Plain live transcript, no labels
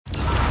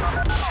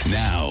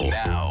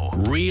Now,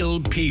 real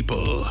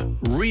people,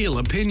 real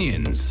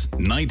opinions.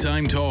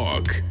 Nighttime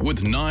talk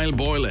with Niall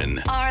Boylan.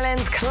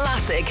 Ireland's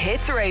classic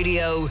hits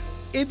radio.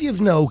 If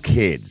you've no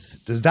kids,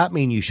 does that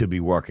mean you should be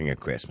working at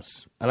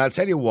Christmas? And I'll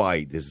tell you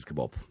why this has come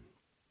up.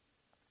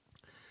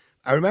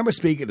 I remember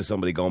speaking to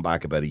somebody going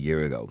back about a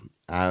year ago,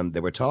 and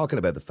they were talking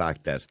about the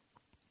fact that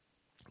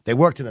they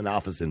worked in an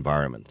office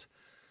environment,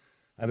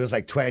 and there's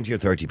like 20 or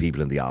 30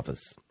 people in the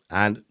office,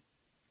 and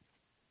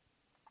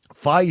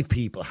 5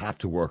 people have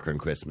to work on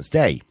Christmas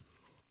Day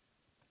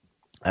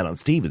and on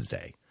Stephen's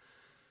Day.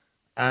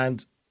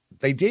 And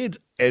they did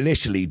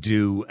initially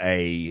do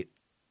a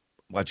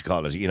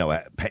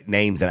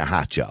names in a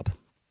hat job.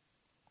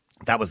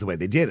 That was the way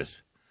they did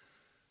it.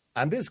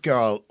 And this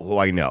girl who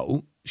I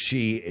know,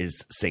 she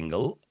is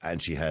single and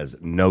she has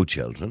no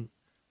children.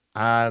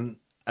 And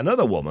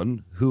another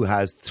woman who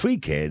has 3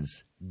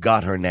 kids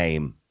got her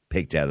name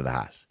picked out of the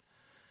hat.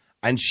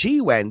 And she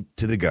went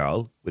to the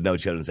girl with no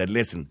children and said,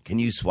 listen, can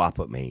you swap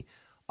with me?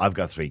 I've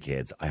got 3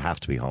 kids. I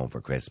have to be home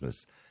for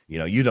Christmas. You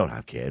know, you don't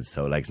have kids,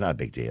 so like it's not a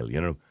big deal, you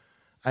know.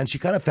 And she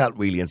kind of felt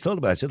really insulted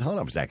about it. She said, hold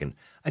on for a second.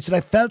 I said, I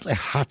felt I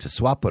had to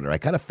swap with her. I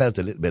kind of felt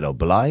a little bit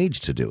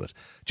obliged to do it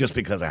just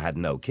because I had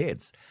no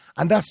kids.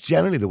 And that's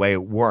generally the way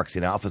it works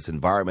in office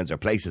environments or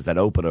places that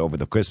open over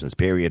the Christmas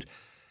period.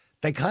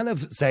 They kind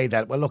of say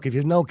that, well, look, if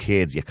you've no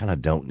kids, you kind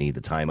of don't need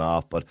the time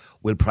off, but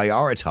we'll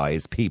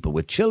prioritise people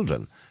with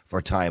children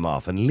for time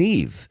off and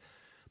leave.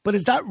 But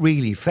is that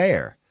really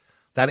fair?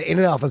 That in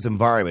an office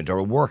environment or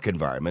a work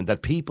environment,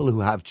 that people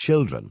who have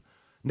children,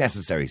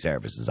 necessary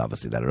services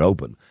obviously that are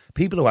open,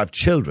 people who have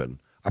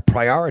children are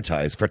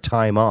prioritised for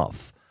time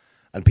off,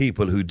 and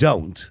people who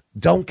don't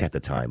get the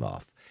time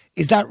off.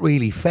 Is that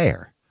really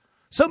fair?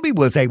 Some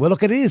people will say, well,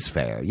 look, it is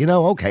fair. You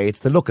know, okay, it's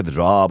the look of the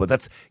draw, but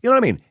that's, you know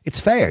what I mean? It's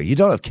fair. You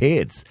don't have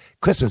kids.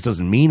 Christmas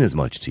doesn't mean as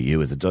much to you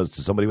as it does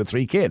to somebody with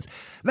 3 kids.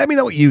 Let me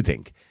know what you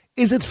think.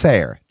 Is it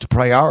fair to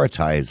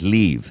prioritise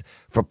leave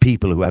for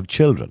people who have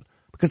children?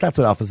 Because that's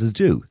what offices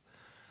do.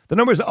 The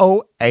number is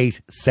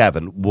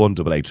 087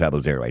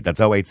 188 0008. That's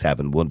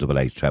 087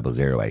 188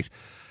 0008.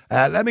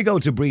 Let me go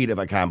to Breeda if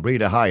I can.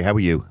 Breeda, hi, how are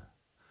you?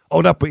 Oh,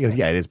 not Breeda.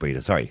 Yeah, it is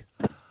Breeda, sorry.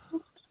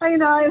 Hi,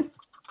 Niall.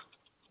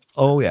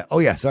 Oh,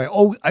 yeah, sorry.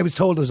 Oh, I was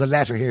told there's a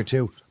letter here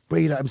too.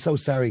 Breeda, I'm so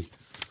sorry.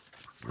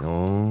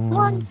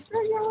 Oh,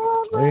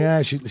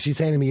 yeah, she's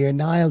saying to me here,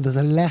 Niall, there's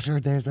a letter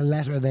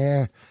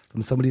there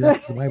from somebody.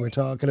 That's why we're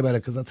talking about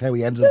it, because that's how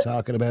we ended up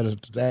talking about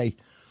it today.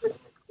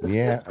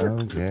 Yeah,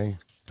 okay.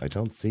 I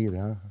don't see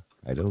that.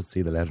 I don't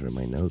see the letter in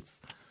my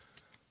notes.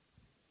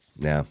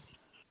 No.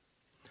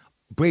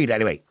 Breeda,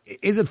 anyway,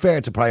 is it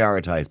fair to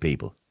prioritise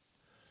people?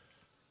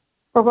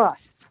 For what?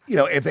 You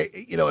know, is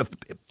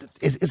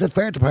it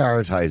fair to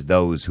prioritise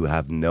those who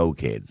have no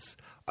kids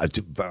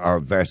or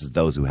versus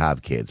those who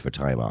have kids for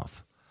time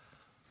off?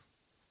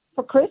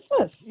 For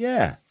Christmas?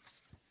 Yeah.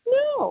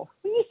 No.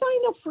 When you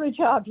sign up for a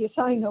job, you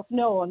sign up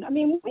knowing. I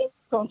mean, we're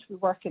going to be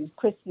working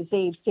Christmas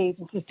Eve,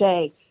 Stephen's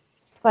Day.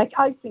 Like,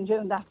 I've been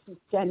doing that since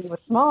Jenny was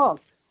small.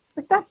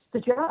 Like, that's the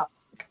job.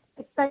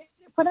 It's like,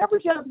 whatever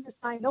job you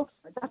sign up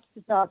for, that's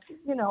the job,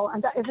 you know,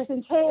 and if it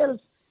entails,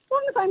 as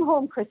long as I'm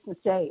home Christmas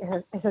Day,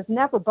 it has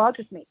never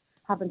bothered me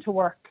having to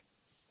work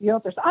the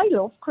others. I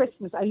love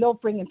Christmas. I love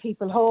bringing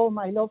people home.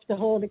 I love the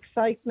whole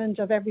excitement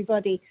of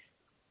everybody.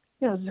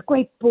 You know, there's a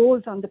great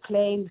buzz on the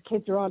plane. The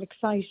kids are all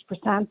excited for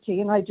Santa,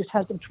 and I just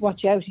have them to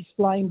watch out. He's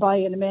flying by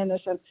in a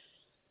minute. And,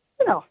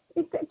 you know,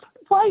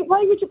 why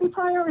would you be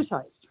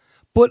prioritised?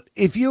 But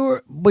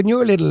when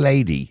your little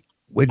lady,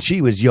 when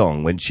she was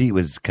young, when she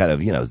was kind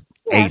of,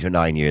 8 or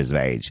 9 years of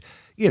age,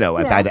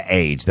 at that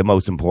age, the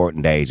most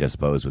important age, I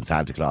suppose, when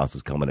Santa Claus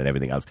was coming and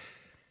everything else,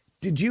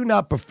 did you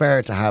not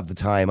prefer to have the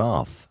time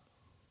off?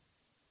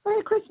 I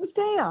had Christmas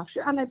Day off,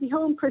 and I'd be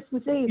home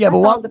Christmas Eve. Yeah,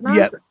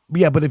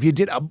 but if you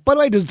did, by the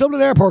way, does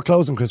Dublin Airport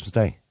close on Christmas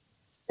Day?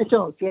 It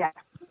does, yeah.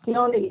 The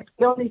only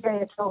day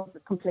it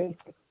closes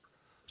completely.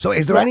 So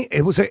is there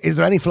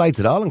any flights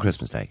at all on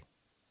Christmas Day?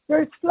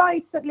 There's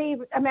flights that leave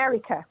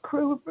America.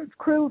 Crew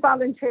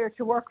volunteer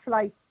to work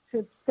flights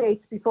to the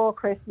States before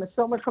Christmas.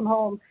 Some will come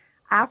home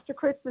after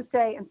Christmas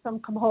Day and some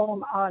come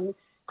home on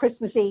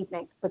Christmas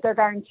evening. But they're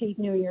guaranteed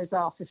New Year's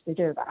off if they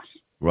do that.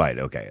 Right,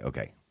 okay.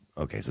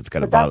 So it's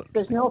kind of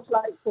there's no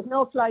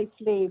flights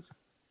leave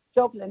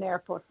Dublin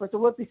Airport, but there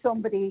would be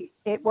somebody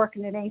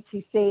working in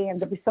ATC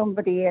and there'd be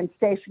somebody in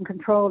station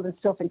control and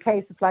stuff in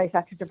case the flight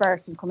had to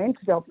divert and come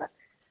into Dublin.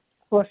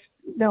 But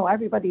no,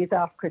 everybody is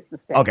off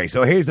Christmas Day. Okay,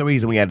 so here's the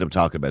reason we ended up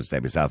talking about today,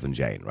 myself and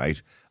Jane,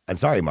 right? And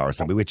sorry,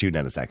 Morris, I'll be with you in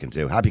a second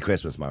too. Happy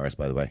Christmas, Morris,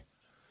 by the way.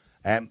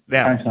 Thanks,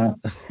 Niall.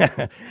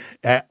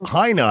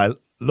 Hi, Niall.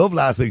 Love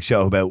last week's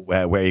show about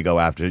where you go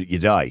after you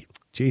die.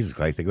 Jesus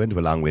Christ, they go into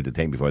a long-winded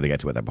thing before they get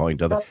to their point,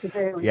 don't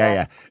they?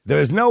 Yeah.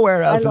 There's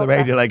nowhere else on the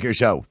radio like your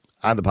show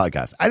and the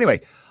podcast.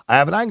 Anyway, I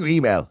have an angry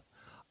email.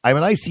 I'm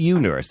an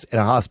ICU nurse in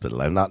a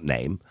hospital. I'm not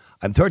name.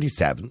 I'm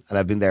 37 and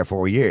I've been there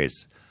 4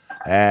 years.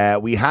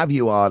 We have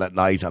you on at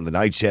night on the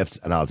night shifts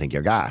and I'll think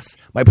you're gas.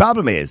 My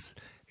problem is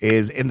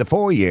in the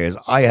 4 years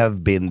I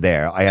have been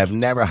there, I have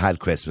never had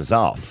Christmas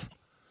off.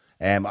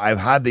 I've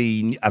had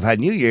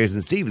New Year's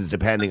and Stephen's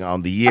depending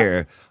on the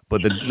year,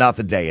 but not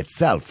the day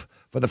itself.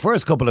 For the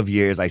first couple of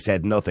years, I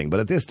said nothing,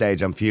 but at this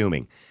stage, I'm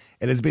fuming.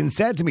 It has been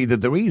said to me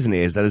that the reason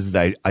is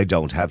that I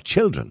don't have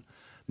children.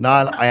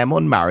 Now, I am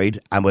unmarried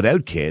and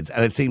without kids,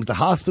 and it seems the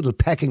hospital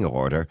pecking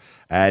order,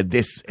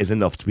 this is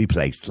enough to be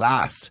placed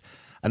last.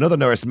 Another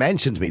nurse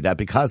mentioned to me that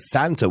because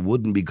Santa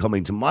wouldn't be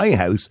coming to my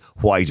house,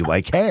 why do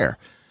I care?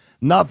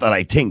 Not that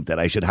I think that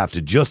I should have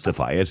to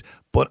justify it,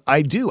 but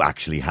I do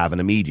actually have an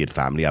immediate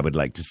family I would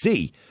like to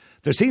see.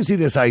 There seems to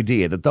be this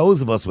idea that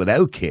those of us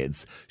without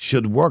kids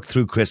should work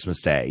through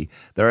Christmas Day.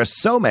 There are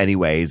so many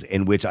ways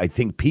in which I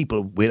think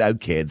people without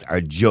kids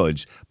are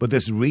judged, but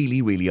this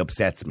really, really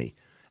upsets me.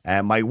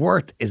 My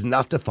worth is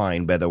not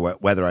defined by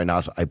whether or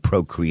not I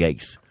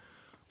procreate.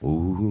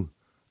 Ooh,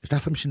 is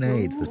that from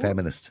Sinead, the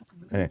feminist?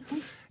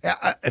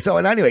 So,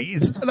 and anyway,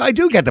 I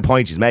do get the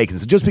point she's making.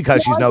 So just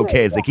because she's no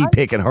kids, they keep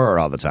picking her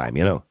all the time,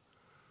 you know?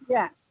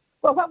 Yeah.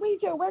 Well, what we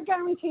do, we're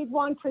guaranteed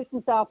one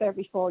Christmas off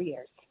every 4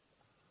 years.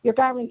 You're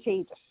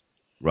guaranteed it.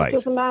 Right. It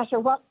doesn't matter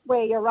what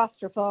way your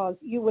roster falls,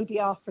 you will be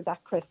off for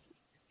that Christmas.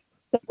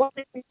 So one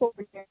every 4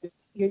 years,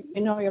 you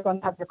know you're going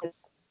to have your Christmas.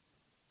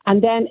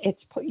 And then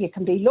you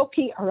can be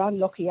lucky or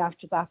unlucky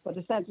after that. But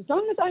as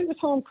long as I was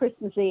home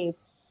Christmas Eve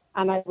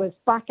and I was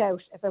back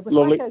out, if I was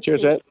lovely. back out,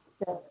 Cheers,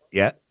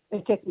 yeah,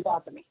 it didn't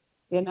bother me.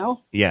 You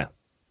know. Yeah.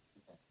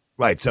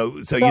 Right. So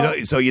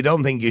you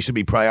don't think you should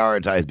be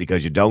prioritized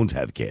because you don't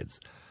have kids.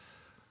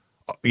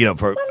 You know,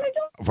 for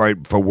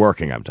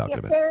working, I'm talking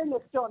about.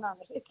 Fairness done on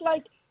it. It's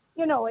like,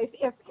 you know, if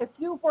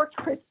you've worked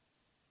Christmas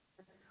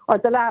or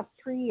the last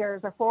 3 years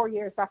or 4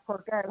 years that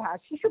poor girl has,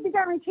 she should be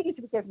guaranteed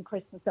to be given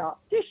Christmas off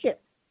this year.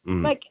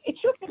 Like it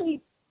shouldn't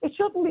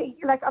be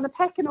like on a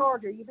pecking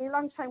order. You'd be a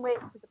long time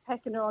waiting for the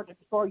pecking order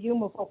before you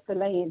move up the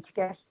lane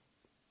to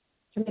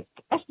make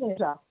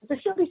it off. There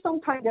should be some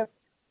kind of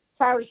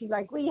charity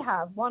like we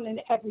have, one in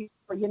every,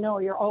 you know,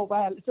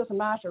 it doesn't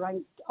matter,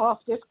 I'm off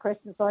this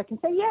Christmas, so I can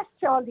say yes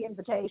to all the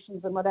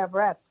invitations and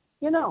whatever else,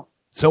 you know.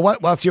 So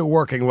what's your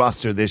working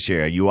roster this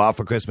year? Are you off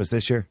for Christmas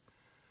this year?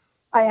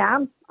 I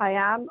am.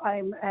 I'm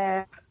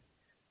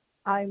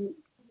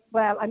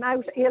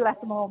out ill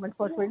at the moment,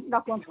 but we're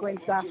not going to go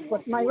into that.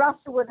 But my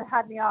roster would have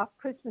had me off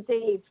Christmas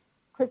Eve,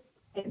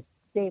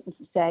 Stephen's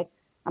Day,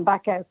 and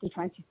back out the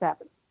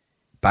 27th.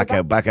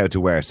 Back out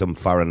to where? Some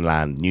foreign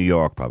land, New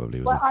York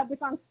probably, was it? I was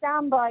on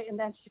standby and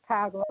then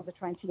Chicago on the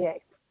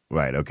 28th.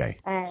 Right, okay.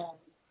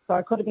 So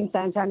I could have been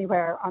sent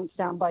anywhere on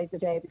standby the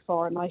day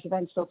before. I might have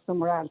ended up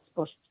somewhere else,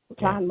 but the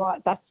plan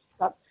was that's.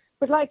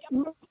 But like,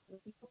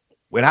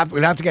 we'll have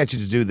to get you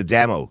to do the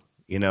demo,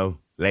 you know,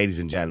 ladies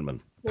and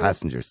gentlemen,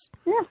 passengers.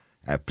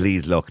 Yeah.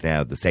 Please look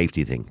now, the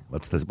safety thing.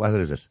 What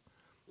is it?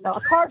 No,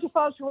 a car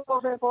default to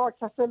overboard,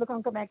 so still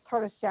going to make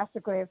tourist after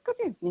grave. Good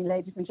evening,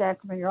 ladies and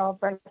gentlemen. You're all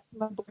very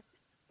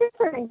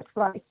returning the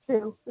flight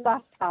to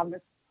Las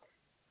Palmas.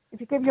 If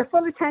you give your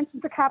full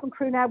attention to cabin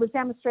crew now, we'll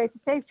demonstrate the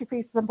safety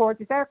features on board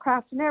this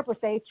aircraft and Airbus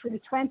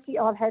A320.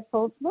 All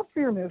headphones must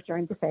be removed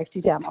during the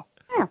safety demo.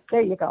 Yeah,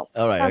 there you go.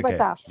 All right, How okay.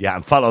 about that? Yeah,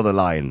 and follow the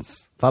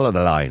lines.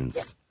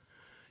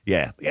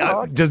 Yeah.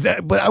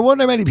 But I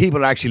wonder how many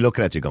people are actually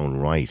looking at you going,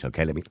 right,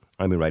 okay, let me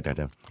write that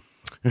down.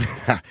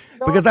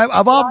 Because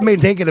I've often been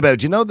thinking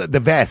about, you know, the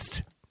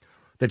vest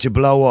that you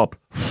blow up,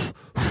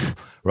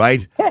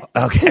 right?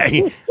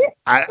 Okay.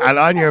 and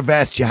on your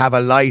vest you have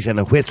a light and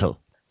a whistle.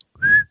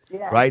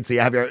 Yeah. Right? So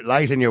you have your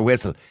light and your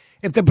whistle.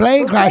 If the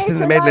plane crashed in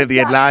the middle of the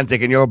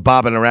Atlantic and you're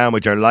bobbing around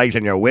with your light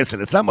and your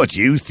whistle, it's not much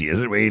use to you,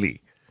 is it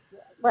really?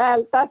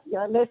 Well,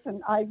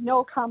 listen, I've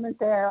no comment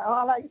there.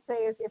 All I say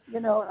is, if you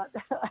know,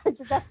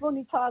 that's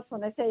funny thoughts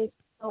when I say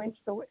go into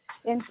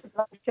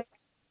the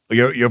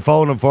Your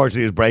phone,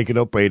 unfortunately, is breaking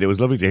up, Brady. It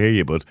was lovely to hear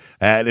you, but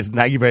listen,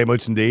 thank you very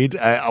much indeed.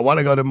 I want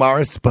to go to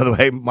Morris, by the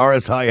way.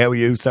 Morris, hi, how are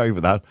you? Sorry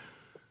for that.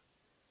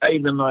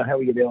 Evening, how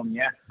are you doing?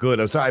 Yeah. Good.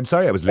 I'm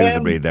sorry I was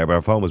losing Brady there, but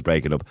our phone was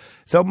breaking up.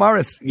 So,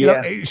 Morris, you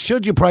know,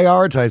 should you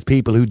prioritise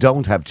people who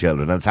don't have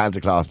children and Santa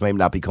Claus may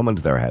not be coming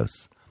to their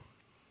house?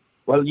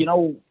 Well, you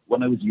know,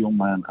 when I was a young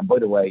man, and by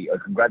the way, I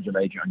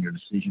congratulate you on your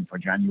decision for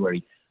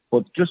January,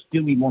 but just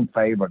do me one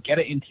favour, get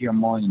it into your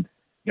mind.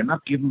 You're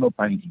not giving up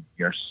anything.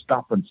 You're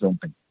stopping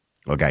something.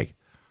 Okay.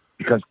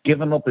 Because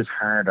giving up is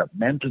harder.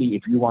 Mentally,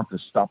 if you want to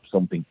stop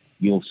something,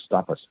 you'll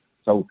stop it.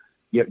 So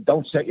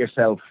don't set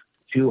yourself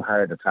too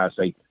hard a task.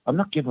 Say, I'm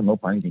not giving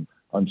up anything.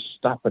 I'm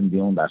stopping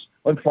doing that.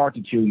 I'm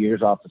 42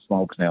 years off the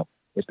smokes now.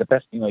 It's the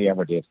best thing I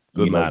ever did.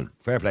 Good man.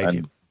 Fair play to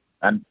you.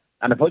 And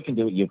if I can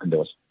do it, you can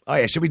do it. Oh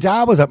yeah,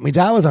 my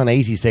dad was on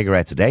 80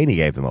 cigarettes a day and he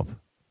gave them up.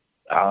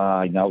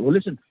 I know. Well,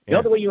 listen, you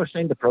know the way you were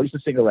saying the price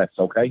of cigarettes,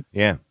 okay?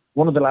 Yeah.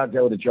 One of the lads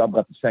out of the job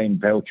got the same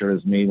voucher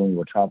as me when we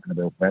were talking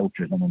about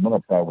vouchers on another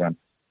programme,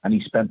 and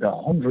he spent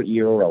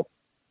 €100.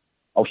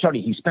 Oh,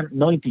 sorry, he spent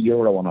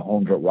 €90 on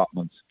 100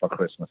 Rotmans for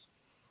Christmas.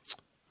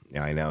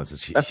 Yeah, I know.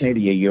 That's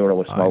nearly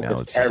 €1 a smoke.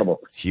 It's terrible.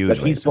 It's huge.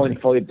 But he's buying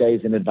 5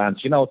 days in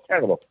advance. You know, it's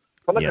terrible.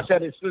 But like I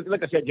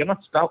said, you're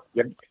not stopped.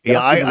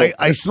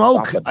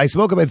 I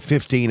smoke about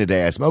 15 a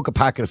day. I smoke a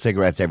packet of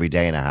cigarettes every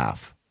day and a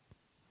half.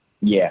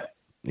 Yeah.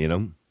 You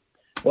know?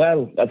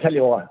 Well, I'll tell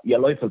you what, your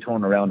life will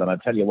turn around, and I'll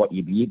tell you what,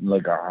 you'll be eating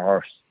like a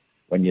horse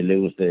when you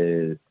lose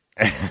the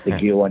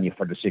gear on you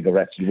for the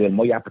cigarettes. You will.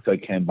 My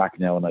appetite came back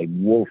now, and I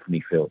wolf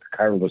me filled.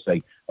 Carol will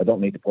say, I don't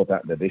need to put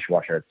that in the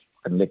dishwasher. It's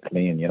fucking lick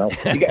clean, You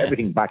get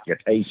everything back, your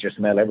taste, your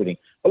smell, everything.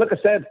 But like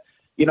I said,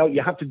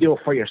 you have to do it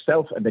for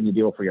yourself, and then you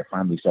do it for your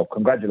family. So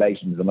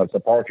congratulations, and I'll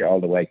support you all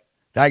the way.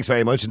 Thanks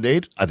very much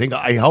indeed.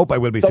 I hope I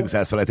will be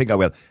successful. I think I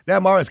will. Now,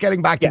 Morris,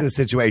 getting back to this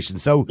situation.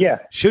 So,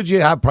 should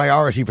you have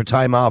priority for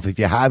time off if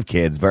you have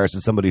kids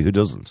versus somebody who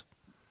doesn't?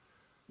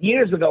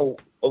 Years ago,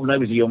 when I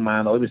was a young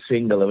man, I was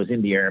single, I was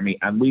in the army,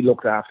 and we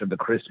looked after the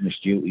Christmas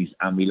duties,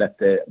 and we let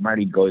the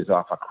married guys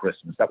off at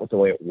Christmas. That was the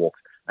way it worked.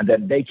 And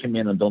then they came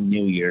in and done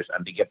New Year's,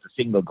 and they get the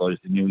single guys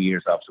the New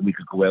Year's off, so we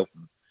could go out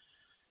and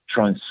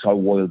try and sow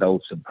wild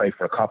oats and pray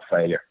for a cop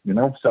failure,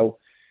 So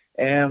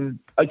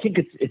I think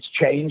it's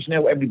changed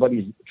now.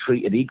 Everybody's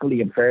treated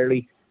equally and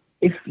fairly.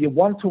 If you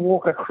want to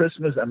work at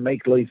Christmas and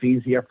make life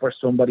easier for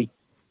somebody,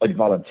 I'd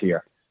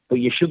volunteer. But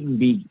you shouldn't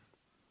be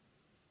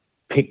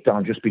picked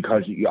on just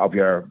because of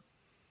your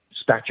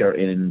stature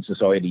in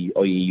society,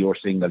 i.e. you're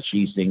single,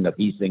 she's single,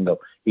 he's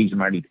single, he's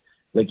married.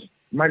 Like,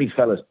 married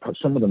fellas,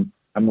 some of them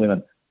and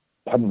women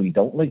probably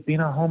don't like being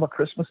at home at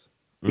Christmas.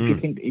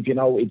 If you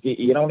know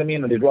what I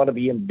mean, and they'd rather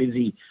be in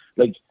busy,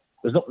 like,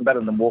 there's nothing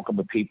better than working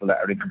with people that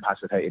are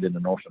incapacitated in the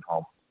nursing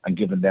home and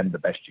giving them the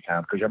best you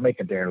can, because you're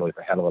making their life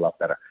a hell of a lot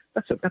better.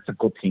 That's a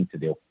good thing to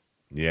do.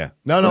 Yeah.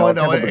 No, it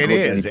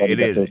is. It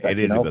is a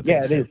good thing.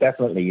 Yeah, it is,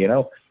 definitely,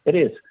 it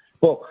is.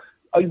 But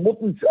I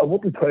wouldn't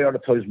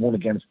prioritise one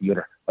against the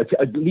other.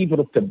 I'd leave it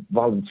up to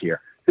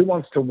volunteer. Who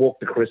wants to work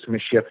the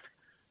Christmas shift?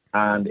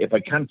 And if I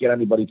can't get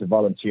anybody to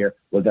volunteer,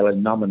 well, they'll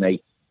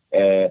nominate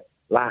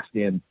last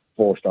in,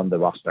 first on the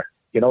roster.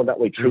 That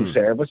way, through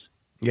service.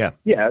 Yeah.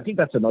 Yeah, I think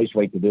that's a nice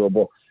way to do it.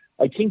 But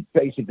I think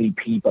basically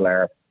people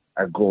are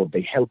good.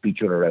 They help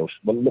each other out.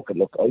 Well, look.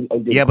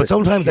 Yeah, but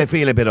sometimes they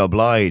feel a bit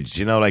obliged.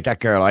 Like that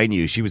girl I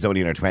knew, she was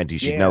only in her 20s,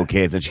 she'd no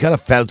kids, and she kind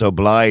of felt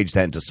obliged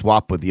then to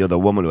swap with the other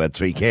woman who had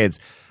 3 kids.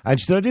 And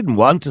she said, I didn't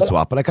want to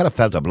swap, but I kind of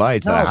felt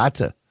obliged that I had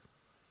to.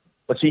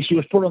 But see, she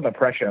was put under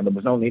pressure, and there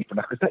was no need for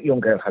that, because that young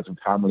girl has a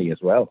family as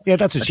well. Yeah,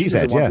 that's what she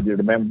said,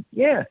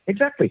 Yeah,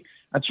 exactly.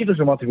 And she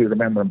doesn't want to be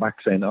remembering back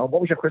saying, "Oh,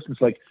 what was your Christmas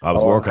like?" I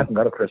was working. I hadn't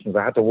got a Christmas.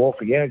 I had to work.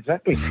 Yeah,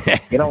 exactly.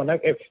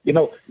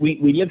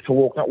 We live to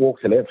work, not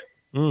work to live.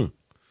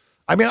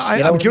 I mean,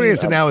 I'm curious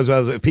to know as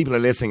well, if people are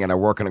listening and are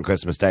working on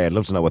Christmas Day, I'd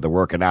love to know what they're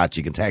working at.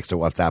 You can text or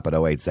WhatsApp at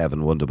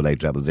 087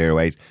 188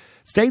 0008.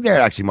 Stay there,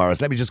 actually,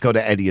 Morris. Let me just go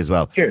to Eddie as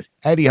well. Cheers.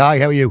 Eddie, hi,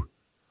 how are you?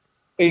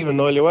 Even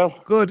Noel, you well?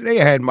 Good. You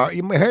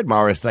heard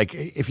Morris. Like,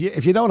 if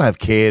you don't have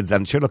kids,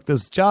 and sure, look,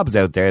 there's jobs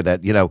out there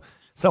that,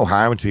 it's no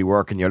harm to be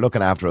working. You're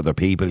looking after other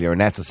people. You're a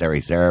necessary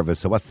service.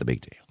 So what's the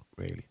big deal,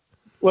 really?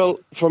 Well,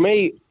 for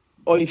me,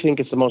 I think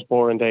it's the most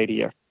boring day of the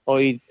year.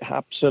 I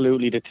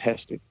absolutely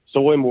detest it.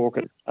 So I'm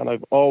working, and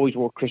I've always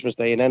worked Christmas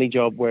Day in any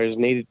job where it's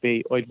needed to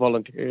be. I'd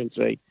volunteer and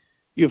say,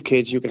 you have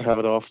kids, you can have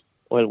it off.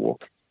 I'll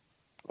work.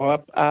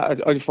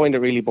 I find it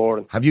really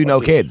boring. Have you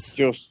no kids?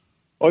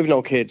 I've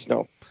no kids,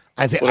 no.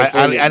 And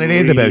it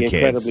is about kids.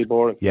 Incredibly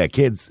boring. Yeah,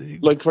 kids.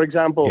 Like, for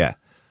example,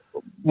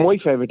 my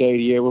favourite day of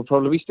the year would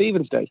probably be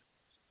Stephen's Day,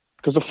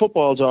 because the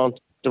football's on,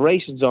 the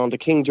racing's on, the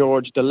King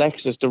George, the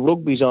Lexus, the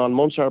rugby's on,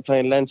 Munster are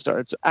playing Leinster.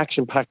 It's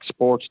action-packed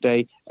sports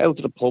day, out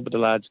to the pub with the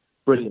lads.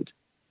 Brilliant.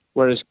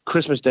 Whereas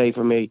Christmas Day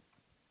for me,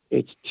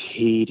 it's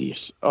tedious.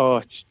 Oh,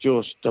 it's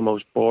just the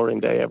most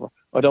boring day ever.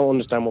 I don't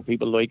understand what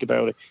people like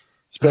about it,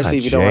 especially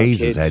if you don't have kids.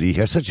 Jesus, Eddie,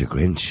 you're such a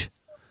Grinch.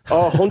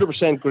 Oh,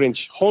 100% Grinch.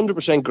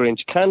 100%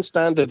 Grinch. Can't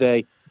stand the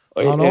day.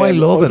 I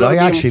love it. I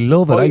actually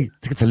love it. I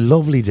think it's a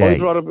lovely day.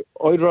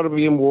 I'd rather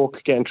be in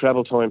work getting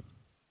travel time.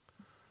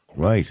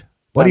 Right.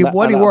 What do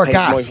you work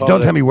at?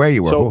 Don't tell me where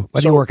you work.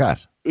 What do you work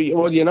at?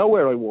 Well, you know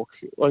where I work.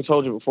 I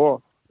told you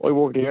before. I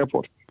work at the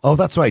airport. Oh,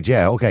 that's right.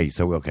 Yeah. Okay.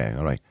 So, okay.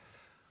 All right.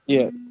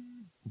 Yeah.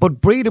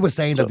 But Breda was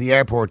saying that the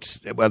airport,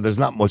 well, there's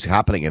not much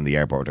happening in the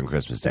airport on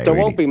Christmas Day. There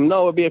won't be. No,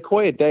 it'll be a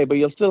quiet day, but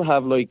you'll still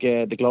have like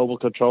the Global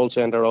Control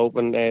Centre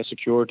open,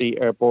 security,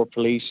 airport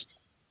police.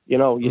 You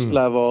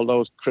still have all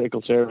those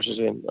critical services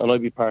in, and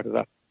I'd be part of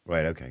that.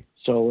 Right. Okay.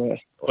 So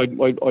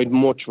I'd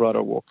much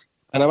rather work,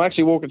 and I'm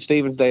actually working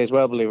Stephen's Day as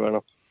well, believe it or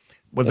not.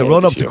 Well, the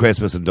run up to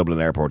Christmas in Dublin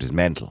Airport is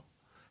mental.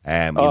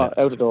 Out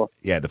the door.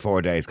 Yeah, the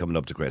 4 days coming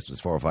up to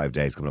Christmas, 4 or 5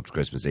 days coming up to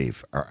Christmas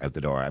Eve are out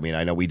the door. I mean,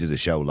 I know we did a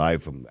show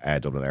live from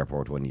Dublin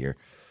Airport one year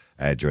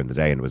during the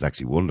day, and it was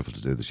actually wonderful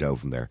to do the show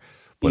from there.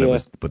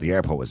 But but the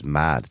airport was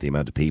mad, the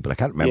amount of people. I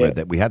can't remember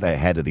that we had the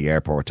head of the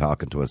airport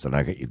talking to us, and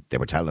they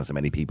were telling us how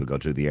many people go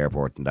through the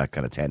airport in that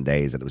kind of 10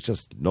 days, and it was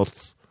just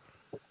nuts.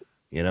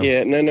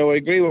 Yeah, no, I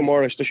agree with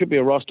Morris. There should be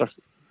a roster.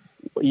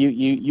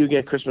 You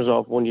get Christmas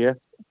off one year,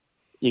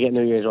 you get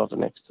New Year's off the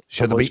next.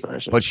 Should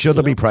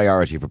there be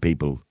priority for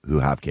people who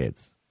have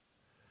kids?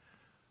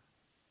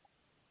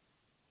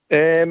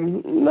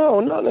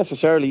 No, not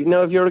necessarily.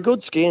 Now, if you're a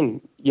good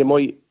skin, you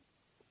might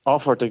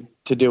offer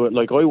to do it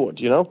like I would,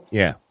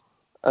 Yeah.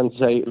 And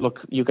say, look,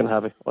 you can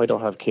have it. I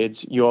don't have kids.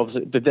 You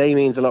obviously, the day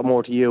means a lot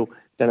more to you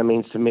than it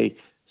means to me.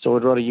 So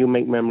I'd rather you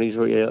make memories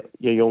with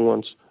your young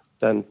ones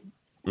than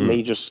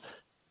me just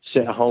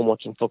sit at home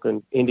watching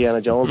fucking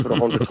Indiana Jones for the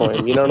 100th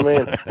time. You know what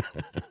I mean?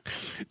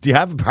 Do you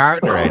have a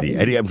partner, Eddie?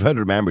 Eddie, I'm trying to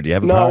remember. Do you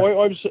have a partner?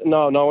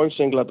 I'm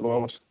single at the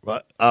moment.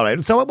 Right. All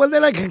right. So, well,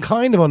 then I can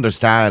kind of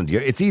understand.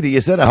 It's either you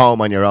sit at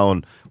home on your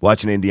own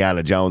watching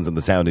Indiana Jones and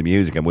The Sound of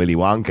Music and Willy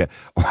Wonka,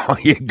 or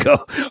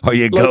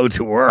you go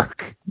to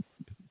work.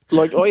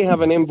 Like, I have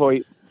an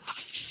invite.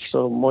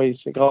 So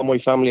all my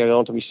family are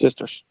going to my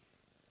sisters.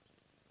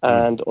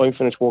 And I'm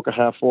finished work at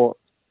 4:30.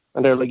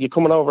 And they're like, you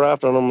coming over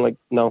after? And I'm like,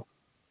 no.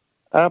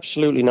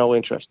 Absolutely no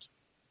interest.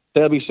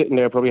 They'll be sitting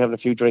there probably having a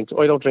few drinks.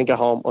 I don't drink at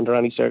home under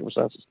any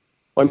circumstances.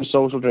 I'm a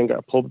social drinker,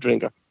 a pub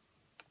drinker.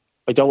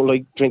 I don't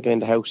like drinking in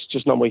the house.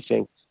 Just not my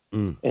thing.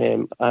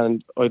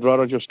 And I'd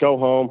rather just go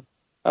home,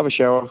 have a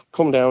shower,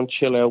 come down,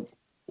 chill out,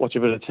 watch a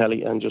bit of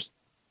telly, and just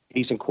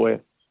peace and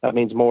quiet. That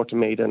means more to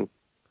me than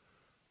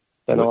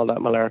all that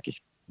malarkey.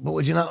 But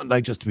would you not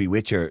like just to be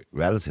with your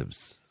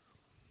relatives?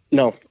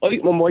 No.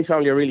 My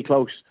family are really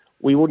close.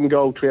 We wouldn't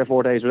go 3 or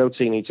 4 days without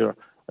seeing each other.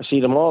 I see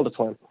them all the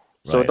time.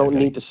 So I don't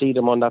need to see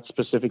them on that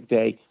specific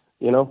day,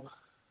 you know?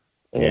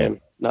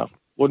 No,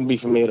 wouldn't be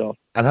for me at all.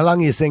 And how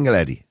long are you single,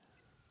 Eddie?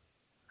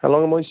 How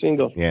long am I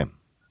single? Yeah.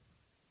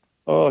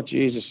 Oh,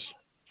 Jesus.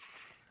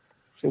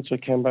 Since I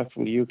came back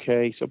from the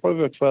UK, so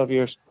probably about 12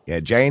 years.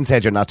 Yeah, Jane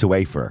said you're not to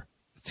wait for her.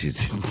 She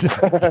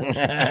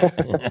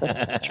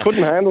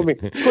couldn't handle me.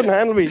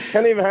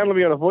 Can't even handle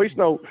me on a voice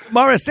note.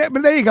 Morris,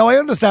 but there you go. I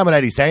understand what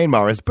Eddie's saying,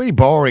 Morris. It's pretty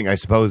boring, I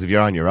suppose, if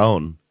you're on your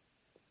own.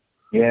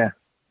 Yeah.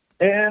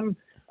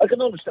 I can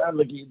understand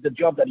the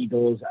job that he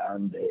does,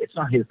 and it's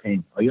not his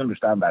thing. I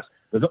understand that.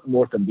 There's nothing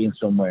worse than being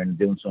somewhere and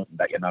doing something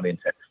that you're not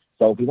into.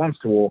 So if he wants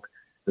to walk,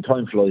 the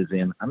time flies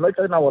in. And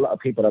I know a lot of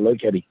people that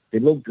like Eddie, they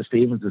love the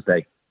Stevens'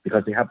 Day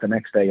because they have the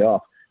next day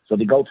off. So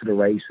they go to the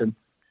racing,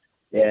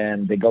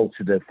 and they go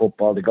to the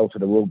football, they go to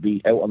the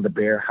rugby, out on the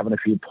beer, having a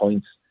few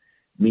pints,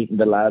 meeting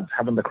the lads,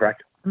 having the crack.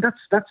 And that's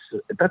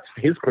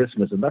his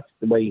Christmas, and that's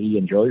the way he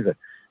enjoys it.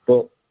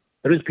 But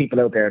there is people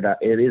out there that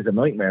it is a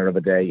nightmare of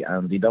a day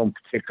and they don't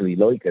particularly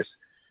like it.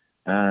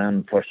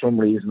 And for some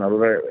reason or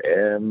other,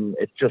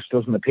 it just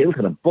doesn't appeal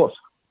to them. But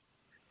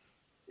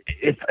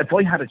if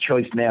I had a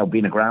choice now,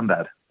 being a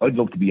granddad, I'd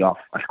love to be off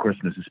at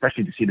Christmas,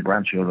 especially to see the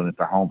grandchildren if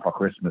they're home for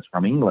Christmas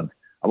from England.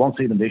 I won't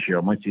see them this year.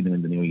 I might see them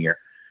in the new year.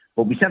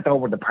 But we sent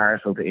over the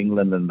parcel to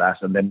England and that,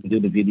 and then we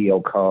do the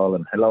video call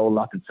and hello,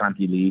 lot did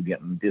Santa leave you,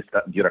 and this,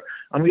 that, and the other.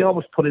 And we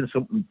always put in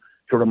something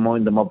to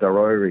remind them of their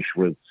Irish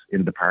roots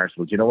in the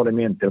parcels. You know what I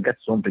mean? They'll get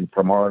something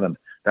from Ireland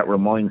that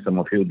reminds them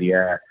of who they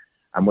are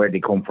and where they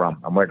come from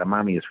and where the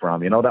mammy is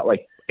from. You know, that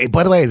way. Hey,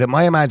 by the way, is it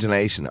my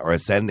imagination or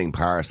is sending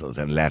parcels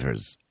and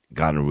letters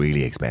gone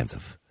really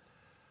expensive?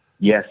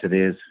 Yes, it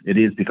is. It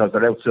is because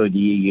they're outside the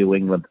EU,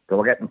 England. They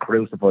were getting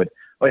crucified.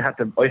 I had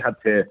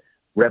to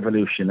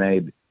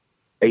revolutionize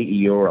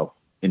 €80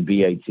 in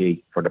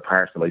VAT for the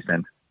parcel I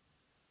sent.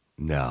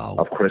 No.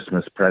 Of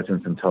Christmas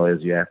presents and toys,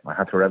 yeah. I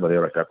had to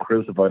revolutionize. They're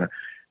crucifying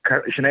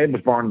her. Sinead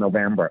was born in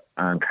November,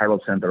 and Carol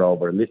sent her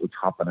over a little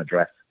top and a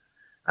dress.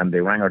 And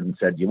they rang her and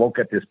said, you won't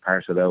get this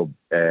parcel out,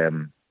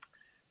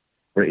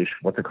 British,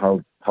 what's it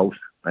called, post?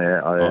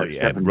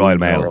 Royal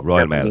Mail.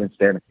 Royal Mail.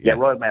 Sterling. Yeah,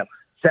 Royal Mail.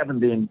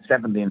 17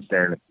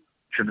 sterling.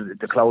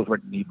 The clothes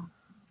weren't even.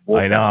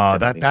 I know,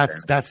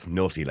 that's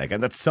nutty,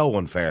 and that's so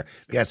unfair.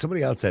 Yeah,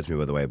 somebody else said to me,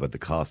 by the way, about the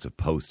cost of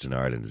post in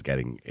Ireland is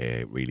getting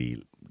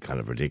really kind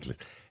of ridiculous.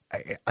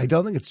 I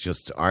don't think it's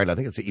just Ireland. I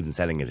think it's even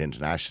selling it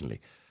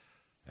internationally.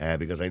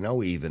 Because I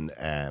know even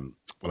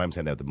when I'm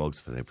sending out the mugs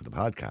for the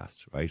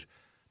podcast, right?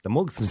 The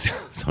mugs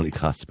themselves only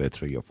cost about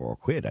 £3 or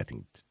 £4, I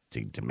think,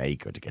 to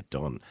make or to get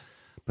done.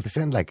 But they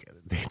sound like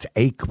it's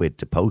 £8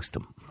 to post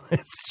them.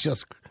 It's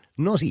just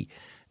nutty.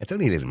 It's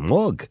only a little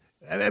mug.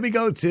 Let me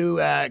go to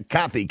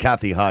Kathy.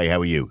 Kathy, hi, how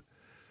are you?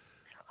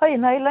 Hi,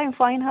 Niall, I'm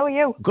fine. How are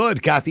you?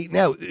 Good, Kathy.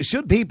 Now,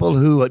 should people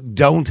who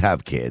don't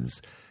have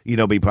kids, be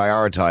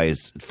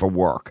prioritised for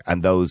work,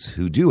 and those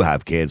who do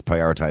have kids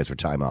prioritised for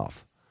time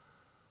off?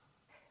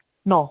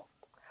 No.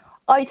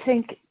 I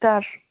think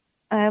that,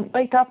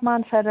 like that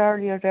man said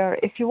earlier there,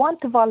 if you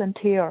want to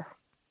volunteer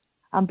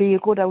and be a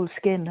good old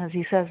skin, as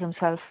he says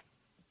himself,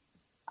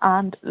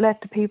 and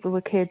let the people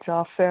with kids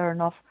off, fair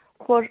enough.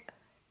 But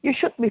you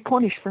shouldn't be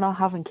punished for not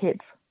having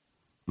kids.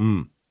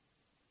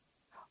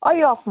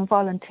 I often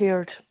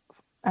volunteered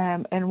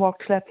in work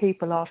to let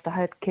people off that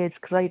had kids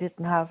because I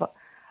didn't have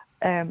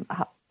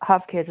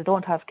kids. I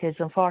don't have kids,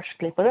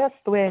 unfortunately, but that's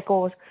the way it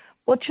goes.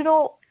 But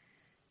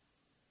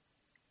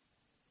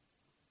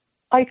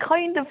I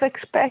kind of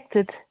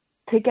expected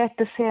to get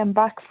the same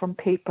back from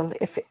people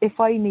if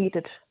I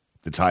needed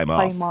the time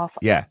off.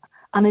 Yeah,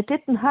 and it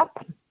didn't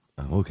happen.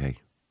 Oh, okay.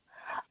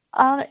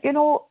 And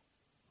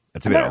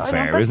it's a bit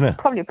unfair, isn't it?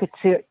 Probably a bit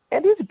serious.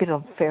 It is a bit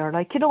unfair,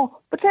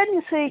 But then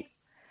you see,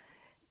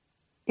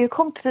 you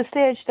come to the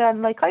stage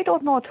then, I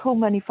don't know too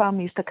many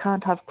families that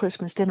can't have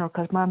Christmas dinner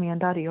because mommy and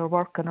daddy are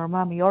working or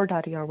mommy or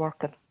daddy are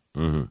working.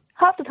 Mm-hmm.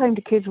 Half the time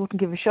the kids wouldn't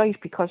give a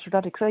shite because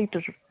they're that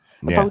excited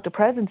about the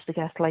presents to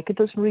get. Like, it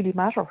doesn't really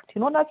matter. Do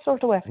you know, that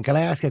sort of way? And can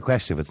I ask you a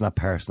question? If it's not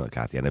personal,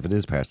 Kathy, and if it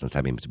is personal,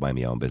 tell me to mind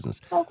my own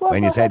business. Oh, go on,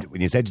 when you go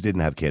ahead. said you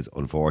didn't have kids,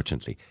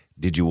 unfortunately,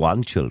 did you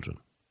want children?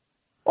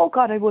 Oh,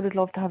 God, I would have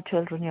loved to have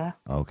children, yeah.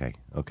 Okay.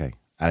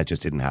 And it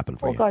just didn't happen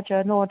for Oh, you. God,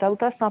 yeah, no doubt.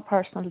 That's not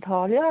personal at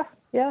all.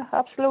 Yeah,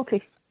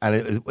 absolutely.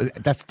 And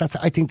that's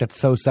I think that's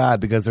so sad,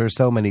 because there are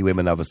so many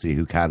women, obviously,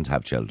 who can't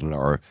have children,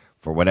 or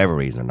for whatever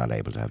reason are not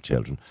able to have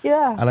children.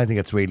 Yeah. And I think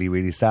it's really,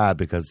 really sad,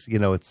 because, you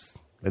know, it's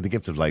the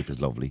gift of life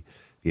is lovely.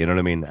 You know what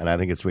I mean? And I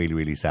think it's really,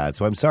 really sad.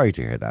 So I'm sorry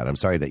to hear that. I'm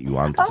sorry that you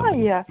wanted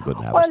something yeah. you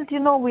couldn't have. Well, you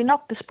know, we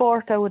knock the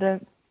sport out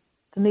of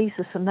the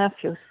nieces and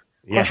nephews.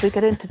 Yeah. If we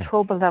get into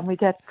trouble, then we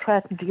get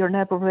threatened. You're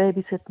never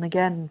babysitting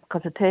again,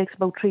 because it takes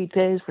about 3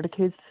 days for the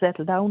kids to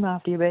settle down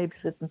after you're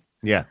babysitting.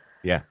 Yeah.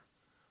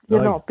 You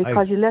know,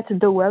 because you let them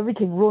do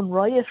everything, run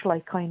riot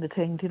like kind of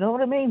thing. Do you know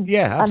what I mean?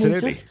 Yeah, absolutely.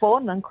 And it's just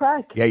fun and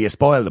crack. Yeah, you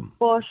spoil them.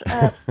 But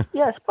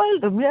spoil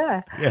them,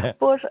 yeah.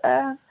 But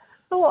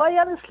no, I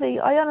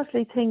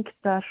honestly think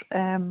that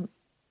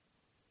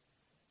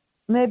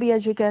maybe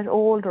as you get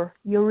older,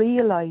 you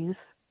realise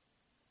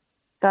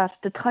that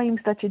the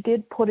times that you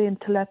did put in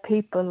to let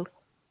people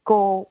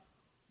go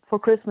for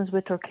Christmas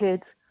with their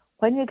kids,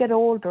 when you get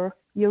older,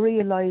 you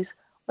realise,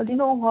 well, you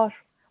know what?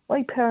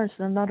 My parents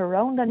are not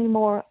around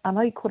anymore, and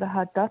I could have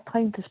had that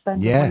time to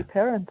spend with my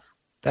parents.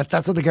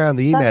 That's what the girl on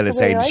the email is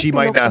saying. She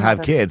might not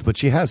have kids, but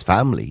she has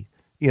family.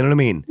 You know what I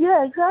mean?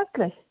 Yeah,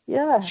 exactly.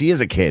 Yeah. She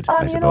is a kid, and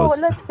I suppose.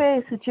 You know, let's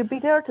face it, you'll be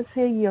there to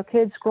see your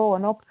kids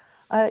growing up.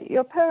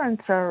 Your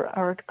parents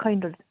are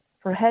kind of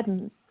they're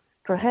heading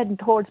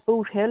towards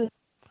Boot Hill.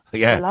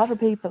 Yeah. A lot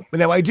of people. But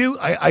now I do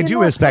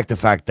respect the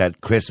fact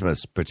that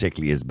Christmas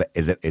particularly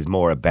is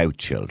more about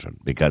children,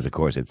 because of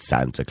course it's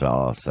Santa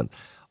Claus and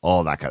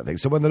all that kind of thing.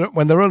 So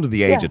when they're under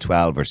the age of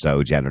 12 or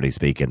so, generally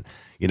speaking,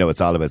 you know, it's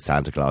all about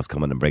Santa Claus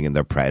coming and bringing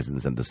their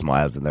presents and the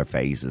smiles in their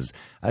faces.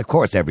 And of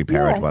course every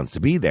parent wants to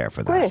be there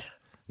for that. Great.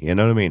 You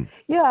know what I mean?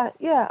 Yeah,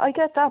 I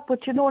get that,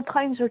 but you know,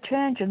 times are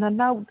changing, and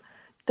now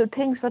the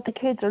things that the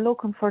kids are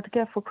looking for to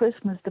get for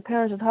Christmas, the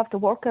parents would have to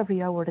work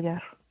every hour to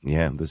get.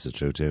 Yeah, this is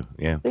true too.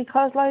 Yeah.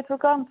 Because like they're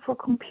gone for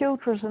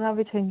computers and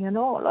everything, you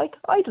know. Like,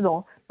 I don't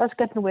know, that's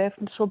getting away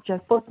from the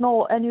subject. But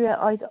no, anyway,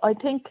 I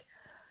think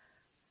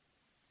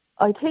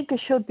it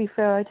should be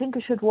fair. I think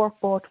it should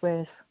work both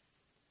ways.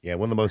 Yeah,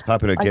 one of the most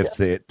popular gifts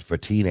for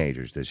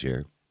teenagers this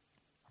year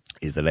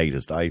is the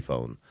latest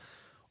iPhone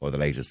or the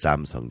latest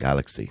Samsung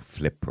Galaxy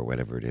Flip or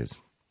whatever it is.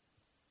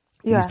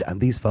 Yeah.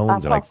 These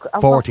phones are like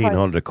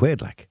 1,400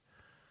 quid, like.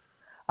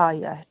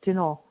 Yeah, do you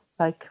know,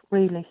 like,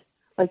 really?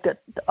 Like,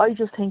 I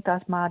just think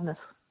that's madness.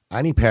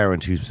 Any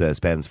parent who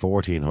spends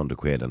 1,400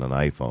 quid on an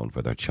iPhone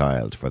for their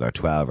child, for their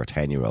 12 or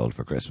 10-year-old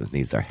for Christmas,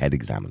 needs their head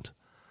examined.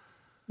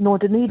 No,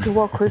 they need to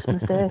work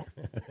Christmas Day.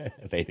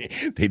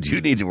 They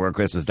do need to work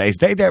Christmas Day.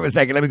 Stay there for a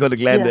second. Let me go to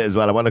Glenda as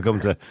well. I want to come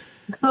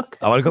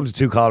to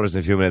 2 callers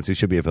in a few minutes who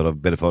should be a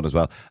bit of fun as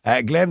well.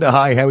 Glenda,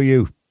 hi, how are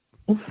you?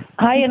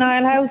 Hi,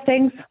 Niall, how's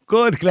things?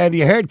 Good, Glenda.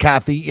 You heard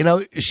Kathy. You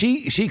know,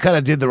 she kind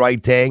of did the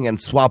right thing and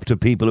swapped with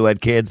people who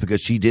had kids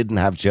because she didn't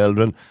have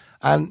children.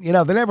 And, you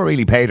know, they never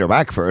really paid her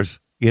back for it,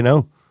 you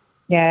know?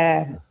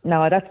 Yeah,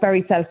 no, that's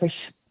very selfish.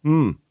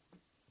 Yeah.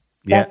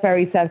 That's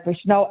very selfish.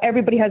 No,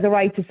 everybody has a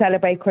right to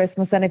celebrate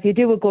Christmas, and if you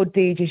do a good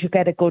deed, you should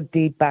get a good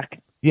deed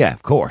back. Yeah,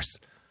 of course.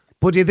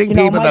 But do you think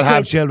people that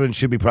have children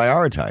should be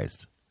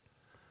prioritised?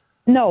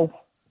 No.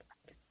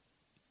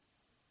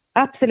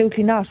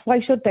 Absolutely not. Why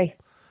should they?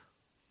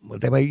 Well,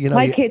 they might, you know,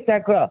 my kids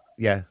are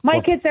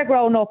kids are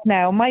grown up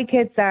now. My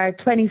kids are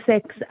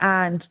 26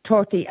 and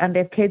 30, and they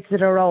have kids of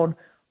their own.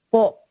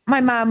 But my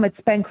mum would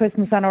spend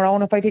Christmas on her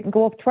own if I didn't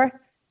go up to her. Do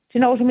you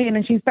know what I mean?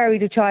 And she's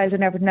buried a child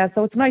and everything else.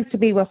 So it's nice to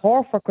be with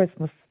her for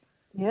Christmas.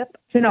 Yep.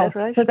 You know,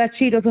 right. so that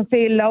she doesn't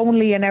feel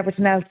lonely and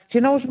everything else. Do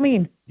you know what I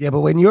mean? Yeah,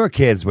 but when your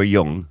kids were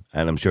young,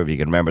 and I'm sure if you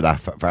can remember that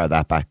far.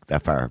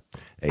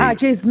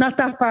 Jeez, not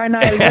that far now.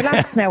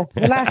 Relax now.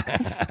 Relax.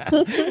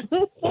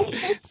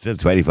 Still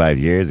 25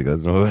 years ago.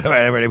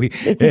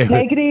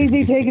 Take it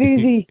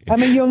easy.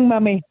 I'm a young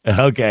mummy.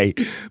 Okay.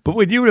 But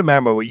when you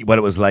remember what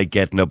it was like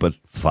getting up at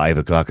 5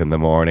 o'clock in the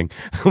morning?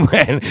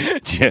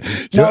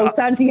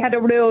 Santi had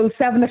a rule,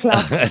 7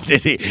 o'clock.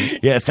 Did he?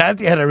 Yeah,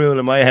 Santi had a rule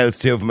in my house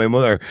too for my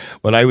mother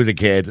when I was a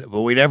kid,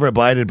 but we never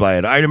abided by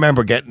it. I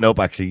remember getting up,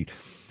 actually,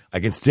 I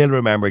can still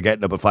remember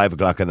getting up at 5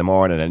 o'clock in the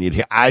morning, and you'd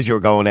hear, as you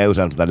were going out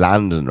onto the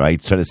landing, right,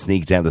 trying to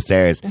sneak down the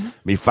stairs,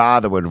 my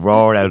father would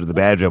roar out of the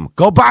bedroom,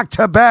 "Go back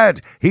to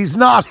bed! He's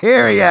not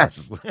here yet!"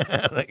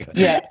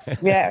 Yeah.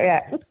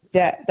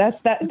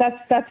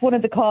 That's one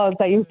of the calls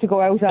that used to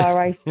go out. All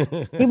right,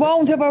 he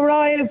won't have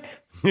arrived.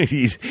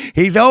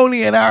 He's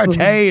only in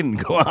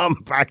Artane. Go on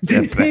back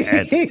to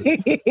bed.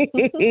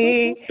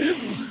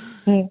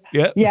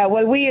 Yeah,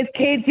 well, we as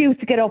kids used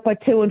to get up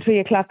at 2 and 3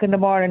 o'clock in the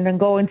morning and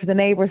go into the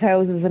neighbours'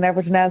 houses and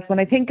everything else. When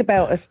I think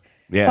about it,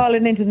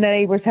 calling into the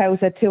neighbour's house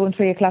at 2 and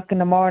 3 o'clock in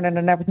the morning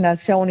and everything else,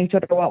 showing each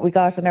other what we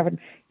got and everything.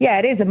 Yeah,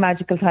 it is a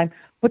magical time.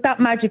 But that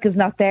magic is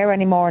not there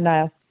anymore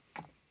now.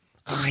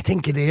 I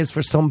think it is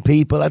for some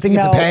people. I think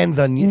it depends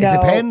on you. It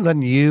depends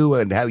on you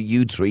and how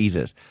you treat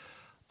it.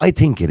 I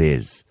think it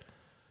is.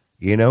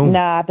 You know?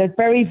 Nah, there's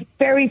very,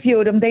 very few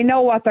of them. They know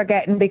what they're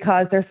getting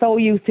because they're so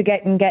used to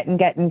getting.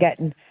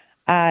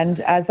 And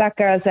as that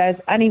girl says,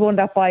 anyone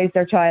that buys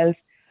their child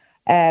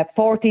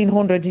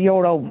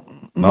 €1,400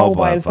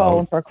 mobile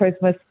phone for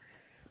Christmas,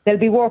 they'll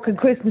be working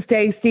Christmas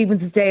Day,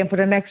 Stephen's Day, and for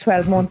the next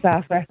 12 months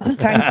after,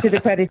 thanks to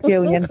the credit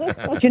union.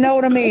 Do you know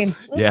what I mean?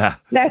 Yeah.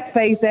 Let's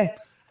face it.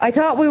 I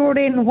thought we were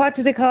in, what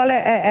do they call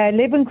it, a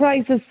living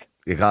crisis?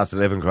 The cost of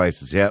living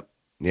crisis, yeah.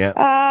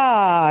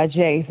 Ah,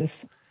 Jesus.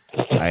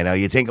 I know.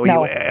 You think,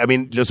 No. I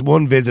mean, just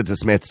one visit to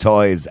Smith's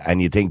Toys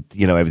and you think,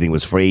 everything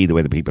was free the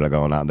way the people are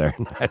going on there.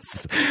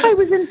 I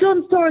was in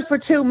Dunnes Stores for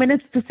 2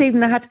 minutes this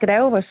evening. I had to get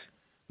out of it.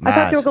 I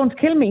thought they were going to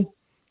kill me.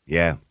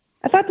 Yeah.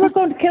 I thought they were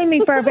going to kill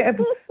me for a bit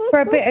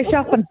of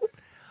shopping.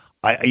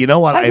 You know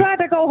what? I'd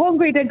rather go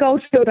hungry than go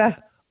through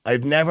that.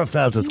 I've never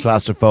felt as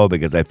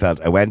claustrophobic as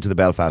I went to the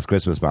Belfast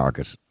Christmas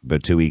market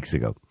about 2 weeks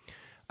ago.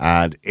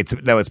 And it's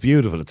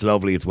beautiful. It's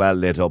lovely. It's well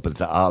lit up.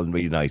 It's all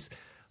really nice.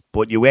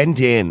 But you went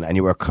in and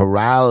you were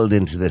corralled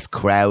into this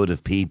crowd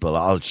of people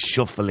all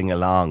shuffling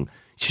along.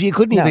 So you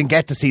couldn't even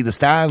get to see the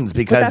stands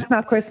because But that's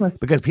not Christmas.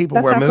 Because people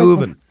That's were not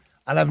moving. Christmas.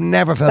 And I've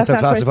never felt That's so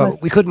not claustrophobic.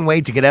 Christmas. We couldn't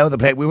wait to get out of the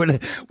place.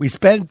 We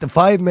spent the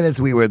 5 minutes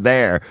we were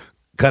there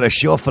kind of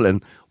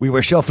shuffling. We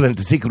were shuffling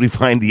to see could we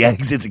find the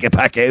exit to get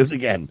back out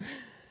again.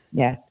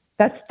 Yeah.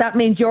 That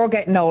means you're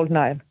getting old,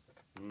 Niall.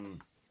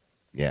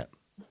 Yeah.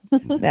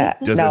 Is Is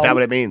that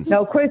what it means?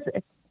 No,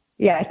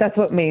 yeah, that's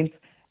what it means.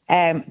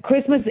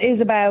 Christmas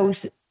is about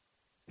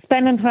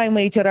spending time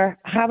with each other,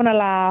 having a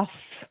laugh,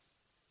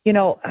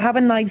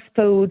 having nice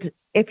food,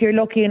 if you're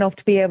lucky enough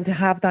to be able to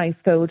have nice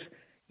food,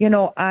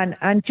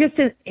 and just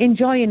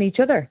enjoying each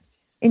other,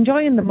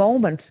 enjoying the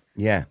moment.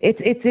 Yeah.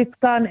 It's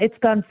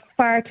gone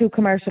far too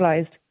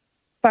commercialised,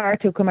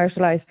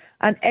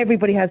 and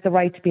everybody has the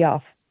right to be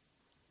off.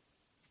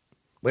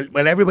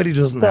 Well, everybody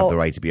doesn't have the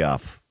right to be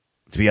off,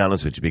 to be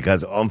honest with you,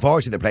 because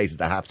unfortunately there are places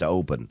that have to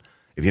open,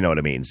 if you know what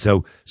I mean.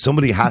 So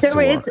somebody has to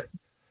work.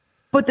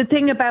 But the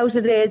thing about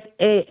it is,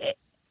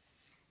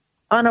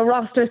 on a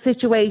roster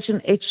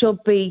situation, it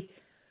should be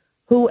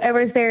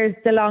whoever's there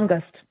the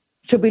longest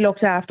should be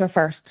looked after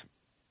first.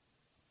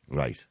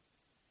 Right.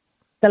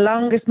 The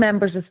longest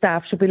members of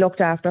staff should be looked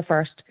after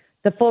first.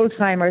 The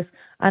full-timers,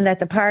 and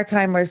let the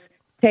part-timers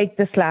take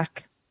the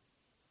slack.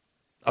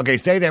 Okay,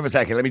 stay there for a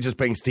second. Let me just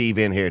bring Steve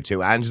in here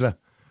too. Angela,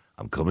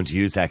 I'm coming to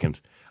you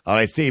second. All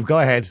right, Steve, go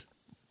ahead.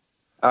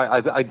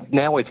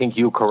 Now I think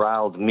you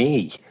corralled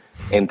me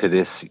into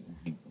this.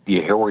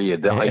 You hear where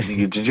did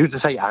you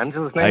just say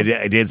Angela's name?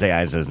 I did say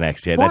Angela's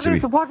next. Yeah, what in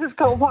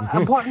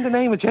the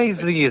name of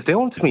Jesus are you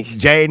doing to me?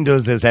 Jane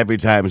does this every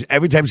time.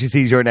 Every time she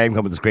sees your name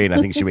come on the screen,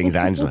 I think she rings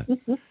Angela.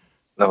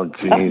 Oh,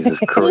 Jesus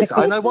Christ.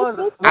 And I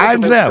was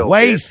Angela,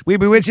 wait. We'll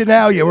be with you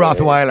now, you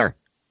Rottweiler.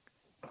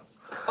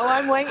 Oh,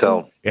 I'm waiting.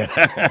 So,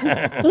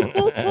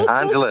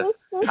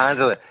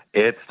 Angela,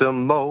 it's the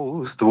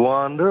most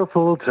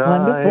wonderful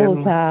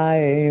time.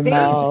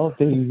 Of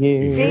the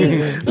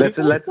year. Let's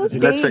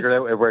figure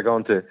out if we're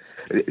going to.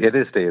 It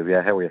is Steve.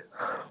 Yeah, how are you?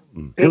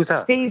 Who's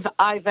that? Steve,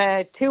 I've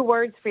 2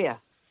 words for you.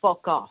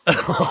 Fuck off.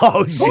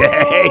 Oh, Jesus!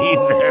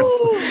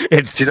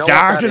 It's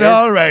started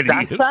already.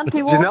 Do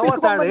you know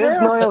what that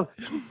is, Niall?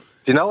 Do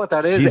you know what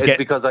that is? It's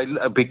because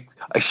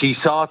she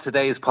saw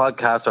today's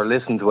podcast or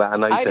listened to it,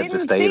 and I said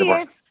to stay to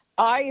her.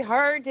 I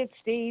heard it,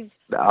 Steve.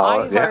 Oh,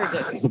 I heard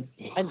it.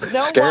 And you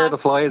know Scare what? the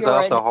flies You're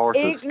off the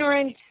horses.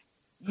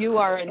 You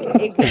are an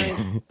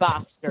ignorant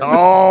bastard.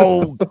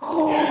 Oh,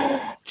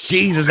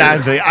 Jesus,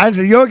 Angela.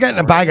 Angela, you're getting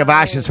a bag of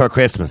ashes for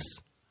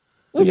Christmas.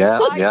 Yeah.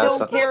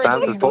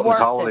 Santa's putting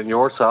coal in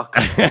your sock.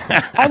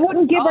 I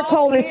wouldn't give her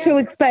coal, it's too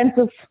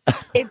expensive.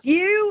 If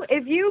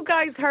you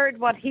guys heard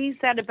what he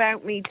said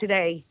about me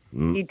today,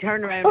 he'd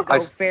turn around and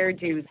go, fair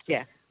dues,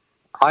 yeah.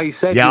 I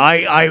said...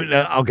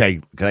 Yeah, okay,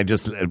 can I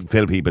just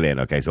fill people in?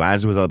 Okay, so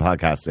Angela was on the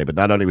podcast today, but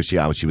not only was she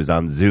on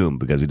Zoom,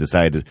 because we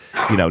decided,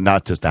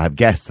 not just to have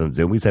guests on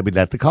Zoom, we said we'd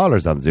let the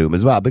callers on Zoom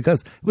as well,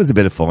 because it was a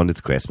bit of fun,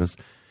 it's Christmas.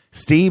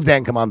 Steve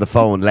then came on the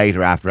phone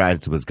later after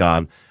Angela was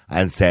gone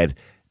and said,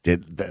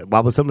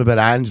 what was something about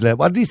Angela?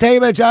 What did he say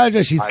about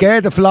Angela? She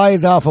scared the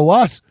flies off of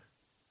what?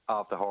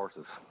 Off the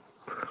horses.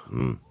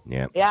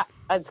 Yeah. Yeah,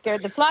 I'm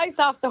scared the flies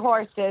off the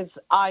horses.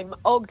 I'm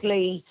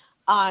ugly.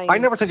 I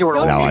never said you were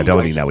ugly. No, I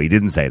don't know. He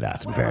didn't say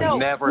that, in fairness.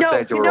 Never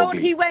said you were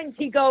ugly. He went,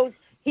 he goes,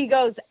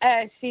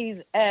 she's,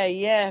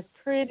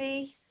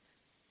 pretty.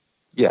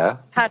 Yeah.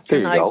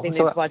 Patronising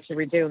is what you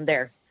were doing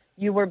there.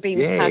 You were being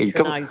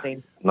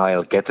patronising.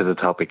 Niall, get to the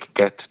topic.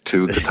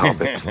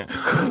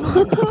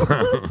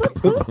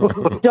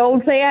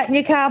 Don't say it and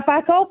you can't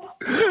back up.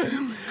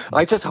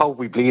 I just hope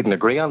we bleed and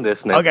agree on this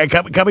now. Okay,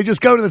 can we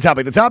just go to the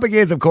topic? The topic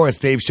is, of course,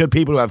 Steve, should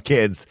people who have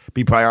kids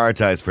be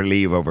prioritised for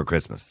leave over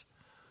Christmas?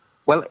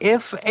 Well,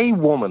 if a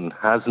woman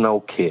has no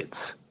kids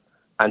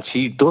and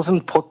she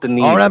doesn't put the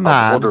needs or a of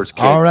man, others'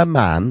 kids... Or a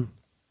man...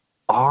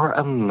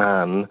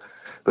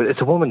 But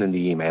it's a woman in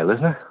the email,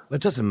 isn't it? Well,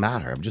 it doesn't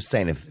matter. I'm just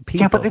saying if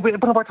people... Yeah,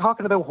 but we're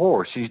talking about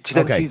her. She's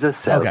a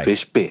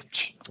selfish bitch.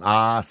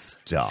 Ah,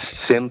 stop.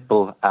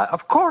 Simple.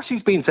 Of course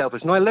she's being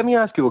selfish. Now, let me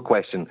ask you a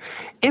question.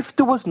 If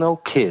there was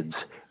no kids,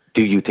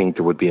 do you think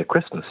there would be a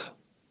Christmas?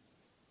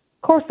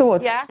 Of course there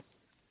would. Yeah.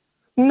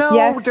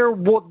 No, there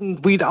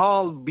wouldn't. We'd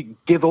all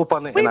give up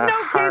on it in a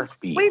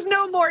heartbeat. We've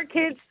no more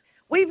kids.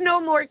 We've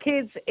no more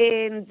kids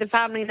in the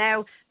family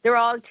now. They're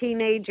all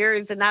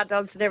teenagers and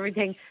adults and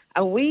everything.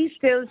 And we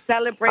still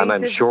celebrate. And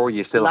I'm sure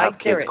you still have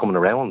kids coming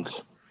around.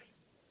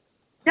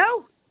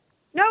 No.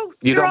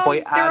 You don't buy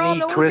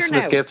any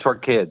Christmas gifts for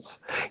kids.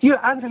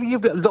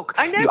 Angela, look.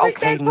 I never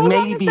said, hold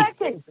on a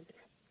second.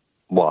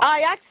 What?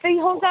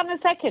 Hold on a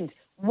second.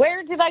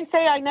 Where did I say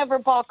I never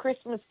bought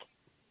Christmas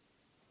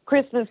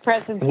presents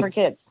for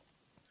kids?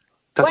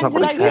 That's when not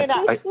did what I hear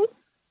that?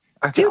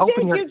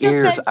 Open your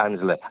ears,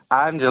 Angela.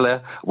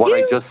 Angela,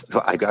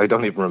 I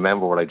don't even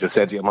remember what I just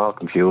said to you. I'm all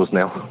confused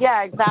now.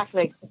 Yeah,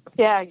 exactly.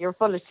 Yeah, you're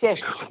full of shit.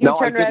 I do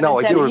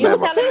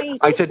remember.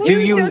 I said, do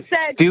you not?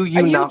 You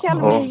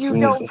telling me you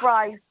don't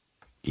fry?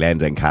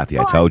 Glenda and Kathy,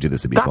 I told you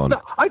this would be fun.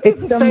 I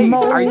didn't say.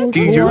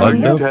 Do you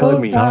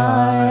wonderful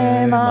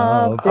time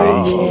of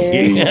the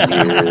year.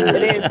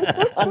 It is.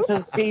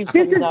 Until Steve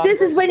this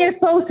is when you're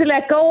supposed to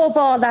let go of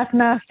all that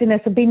nastiness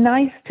and be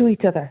nice to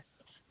each other.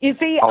 You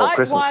see, I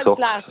was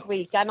last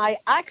week, and I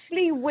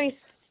actually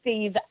wished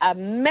Steve a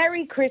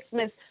Merry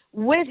Christmas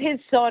with his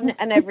son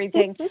and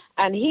everything,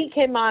 and he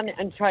came on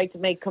and tried to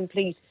make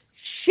complete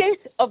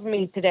shit of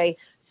me today.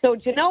 So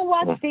do you know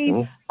what,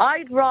 Steve?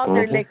 I'd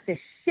rather lick the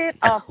shit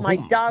off my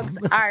dog's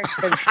arse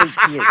than speak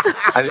to you.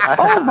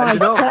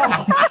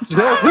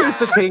 Here's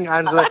the thing,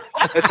 Angela.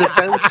 It's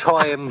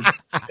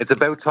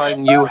about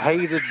time you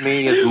hated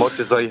me as much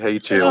as I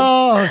hate you.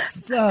 Oh,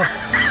 stop.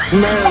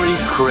 Merry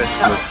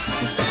Christmas.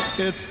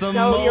 It's the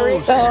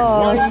most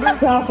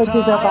stop it,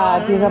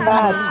 you're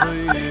bad.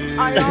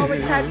 I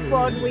always had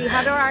fun. We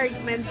had our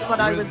arguments, but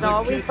I was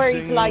always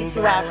very polite to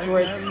you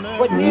afterwards.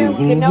 But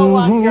you know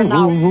what? You're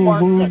not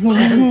worth it.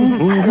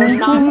 You're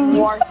not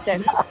worth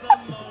it.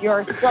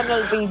 Your son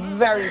will be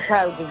very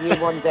proud of you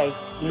one day.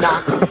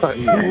 Not.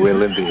 He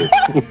will indeed.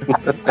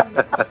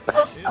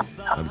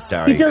 I'm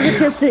sorry. He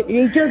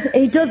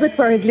does it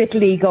for his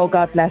little ego,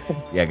 God bless him.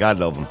 Yeah, God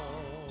love him.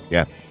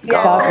 Yeah.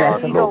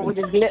 God bless him. With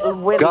his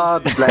little willy.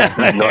 God bless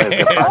him.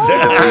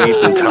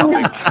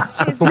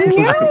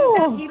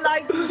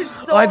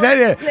 I tell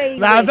you,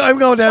 lads, I'm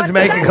going down to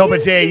make a cup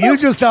of tea. You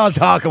just all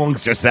talk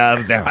amongst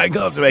yourselves there. I'm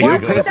going to make a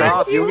cup of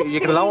tea. You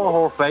can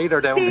lower her fader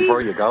down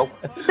before you go.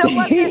 So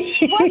what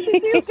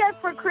did you get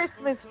for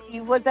Christmas?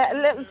 Was that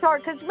a little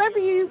sword? Because remember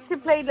you used to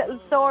play little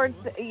swords,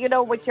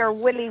 with your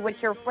willy,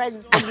 with your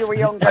friends when you were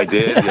younger. I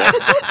did,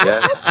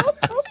 yeah.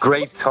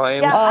 Great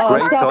time.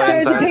 Great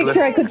time. There's a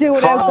picture I could do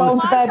without going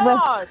to bed with.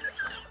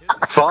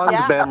 Fond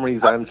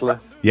memories, Angela.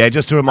 Yeah,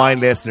 just to remind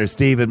listeners,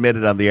 Steve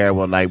admitted on the air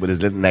one night with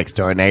his little next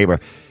door neighbour.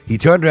 He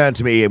turned around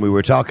to me and we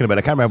were talking about,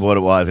 I can't remember what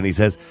it was, and he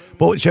says,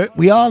 but sure,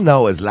 we all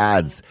know as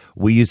lads,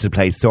 we used to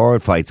play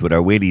sword fights with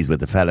our willies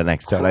with the fella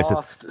next door. And I said,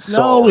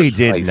 no, we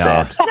did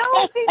not.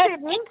 No, he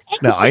didn't.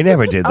 No, I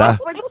never did that.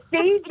 But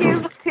Steve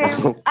used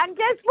to. And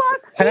guess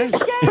what?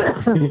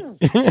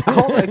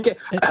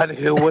 And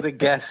who would have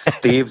guessed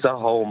Steve's a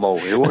homo?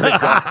 Who would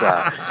have guessed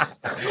that?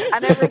 I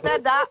never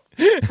said that.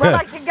 Well,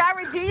 I can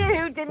guarantee you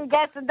who didn't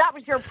guess, and that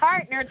was your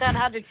partner that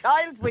had a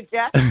child with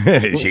you.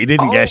 She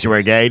didn't guess you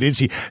were gay, did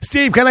she?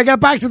 Steve, can I get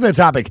back to the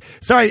topic?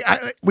 Sorry,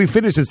 we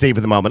finished with Steve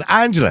for the moment.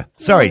 Angela,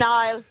 sorry.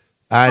 Niall.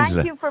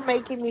 Angela. Thank you for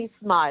making me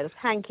smile.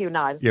 Thank you,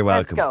 Niall. You're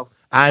welcome. Let's go.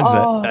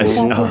 Angela.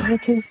 You're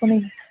too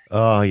funny.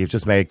 Oh, you've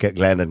just made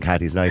Glenn and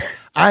Kathy's night.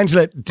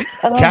 Angela,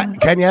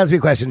 can you answer me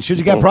a question? Should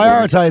you get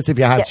prioritised if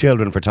you have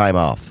children for time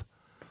off?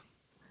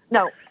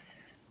 No.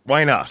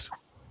 Why not?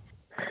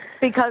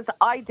 Because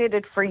I did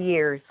it for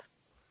years.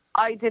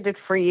 I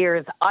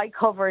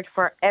covered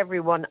for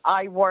everyone.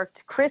 I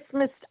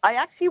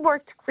actually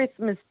worked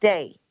Christmas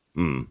Day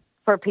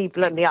for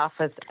people in the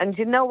office. And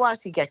you know what?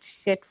 You get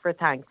shit for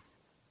thanks.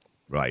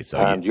 Right. So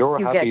and your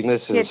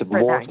happiness is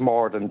worth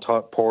more than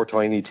poor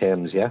Tiny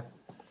Tim's, yeah?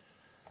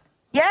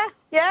 Yeah,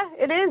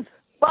 it is.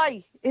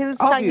 Why? Who's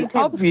Tiny Tim?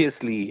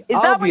 Obviously,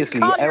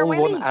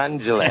 L1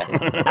 Angela.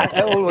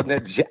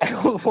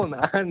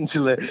 L1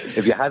 Angela.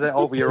 If you had it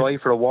over your eye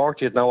for a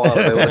wart, you'd know all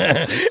about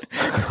it.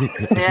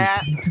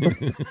 Yeah.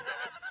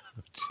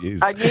 Jeez.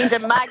 I need a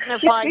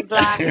magnifying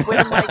glass with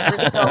a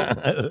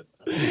microscope.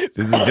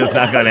 This is just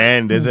not going to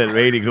end, is it?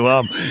 Really, go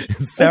on.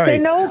 Sorry.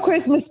 There's no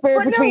Christmas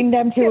spirit between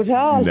them two at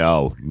all.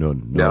 No.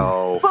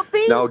 But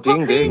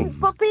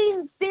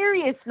being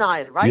serious,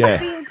 Niall, right? Yeah.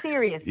 Being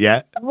serious.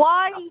 Yeah.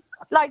 Why?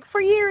 Like, for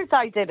years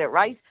I did it,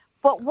 right?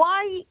 But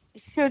why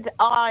should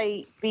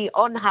I be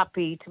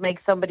unhappy to make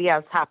somebody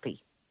else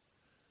happy?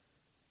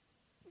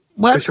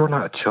 Well, because you're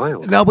not a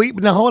child. No,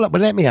 hold on. But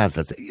let me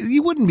answer that.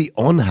 You wouldn't be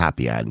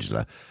unhappy,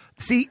 Angela.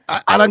 See,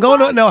 and I'm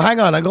going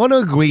to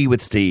agree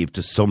with Steve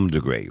to some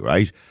degree,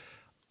 right?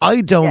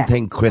 I don't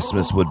think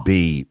Christmas would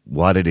be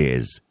what it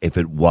is if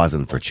it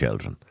wasn't for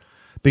children.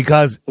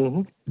 Because,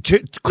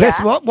 Chris,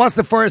 what's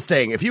the first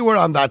thing? If you were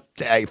on that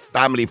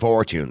Family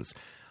Fortunes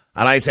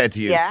and I said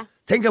to you,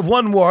 think of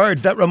one word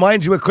that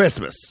reminds you of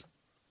Christmas,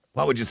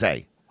 what would you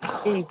say?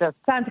 Jesus.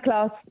 Santa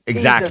Claus.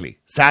 Exactly.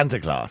 Jesus. Santa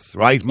Claus,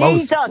 right?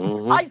 Jesus.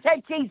 I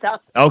said Jesus.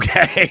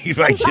 Okay,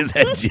 right, you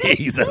said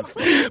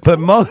Jesus. But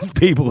most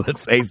people would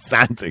say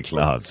Santa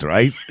Claus,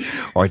 right?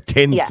 Or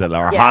tinsel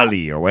or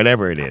holly or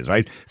whatever it is,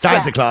 right?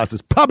 Santa Claus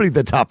is probably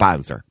the top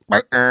answer.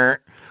 All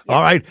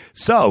right.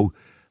 So,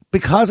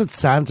 because it's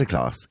Santa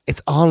Claus,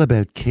 it's all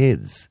about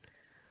kids.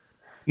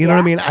 You know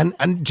what I mean?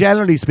 And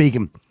generally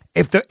speaking,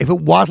 if it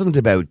wasn't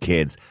about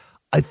kids,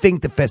 I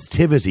think the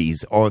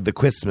festivities or the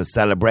Christmas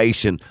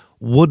celebration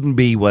wouldn't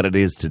be what it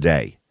is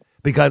today.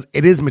 Because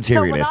it is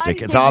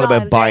materialistic. It's all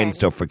about buying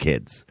stuff for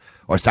kids.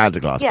 Or Santa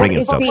Claus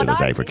bringing stuff, should I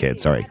say, for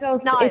kids. Sorry.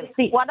 Niall,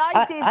 what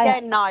I did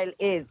then, Niall,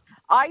 is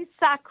I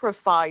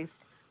sacrificed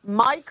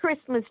my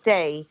Christmas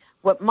Day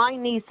with my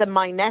niece and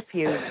my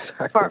nephew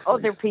for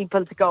other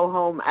people to go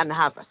home and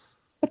have it.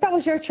 But that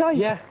was your choice.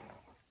 Yeah,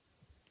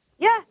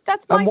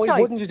 that's my choice. And why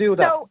wouldn't you do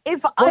that? So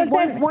if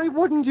why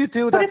wouldn't you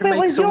do that? But if it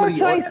was your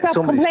choice, stop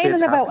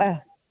complaining about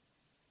it.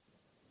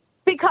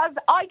 Because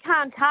I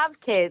can't have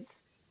kids,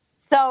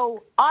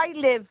 so I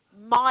live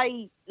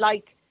my,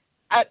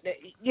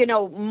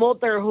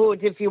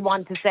 motherhood, if you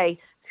want to say,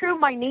 through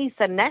my niece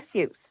and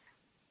nephews.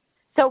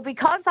 So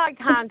because I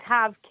can't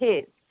have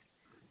kids,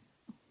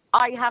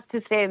 I have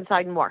to stay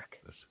inside and work.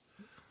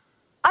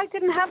 I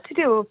didn't have to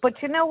do it,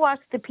 but you know what?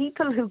 The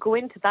people who go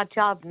into that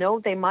job know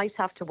they might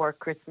have to work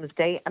Christmas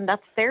Day, and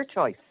that's their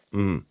choice.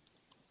 Mm.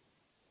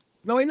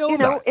 No, I know you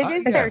that. know, it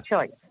is their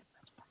choice.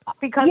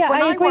 Because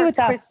when I worked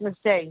Christmas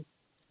Day,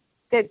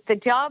 the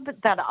job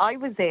that I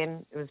was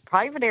in, it was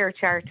private air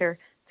charter,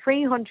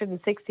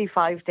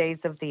 365 days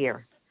of the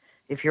year.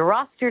 If you're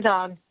rostered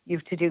on, you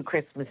have to do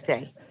Christmas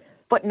Day.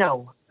 But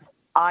no,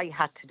 I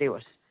had to do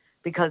it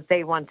because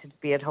they wanted to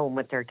be at home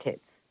with their kids.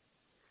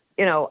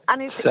 You know,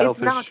 and it's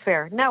not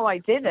fair. Now I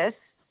did it.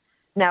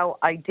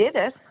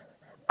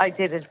 I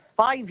did it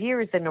 5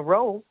 years in a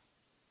row,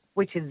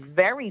 which is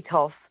very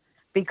tough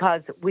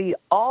because we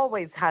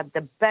always had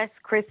the best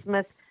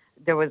Christmas.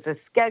 There was a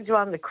schedule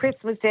on the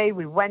Christmas Day.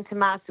 We went to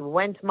Mass, we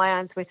went to my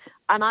aunt's,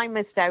 and I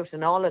missed out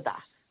on all of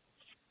that.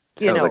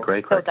 You know,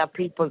 so that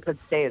people could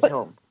stay at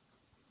home.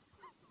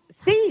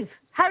 Steve,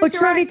 how's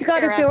your surely you got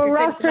to do a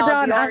roster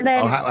on and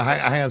then...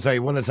 hang on, sorry,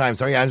 one at a time.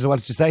 Sorry, Angela, what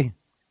did you say?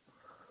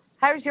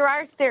 How's your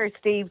arse there,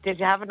 Steve? Did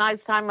you have a nice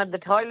time on the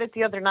toilet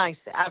the other night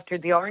after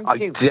the orange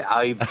juice?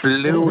 I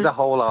blew the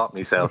whole out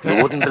myself.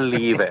 You wouldn't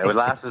believe it. It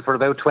lasted for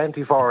about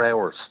 24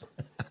 hours.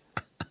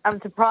 I'm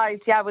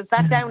surprised. Yeah, was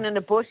that down in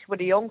a bush with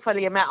a young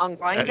fella you met on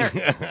Grindr?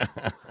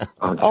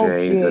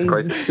 Jesus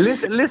Christ.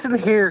 Listen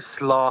here,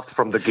 sloth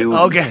from the Goonies.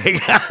 Okay.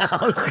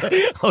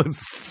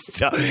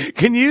 Stop.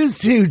 Can you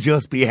two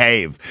just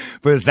behave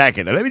for a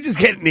second? Let me just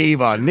get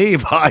Niamh on.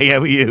 Niamh, hi, how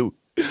are you?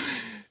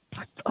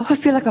 Oh, I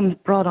feel like I'm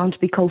brought on to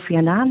be Kofi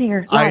Annan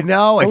here. I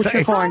know. Go to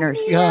your corners.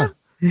 Yeah.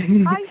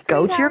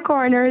 Go to your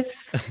corners.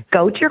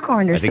 Go to your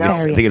corners. I think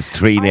it's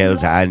 3-0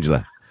 to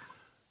Angela.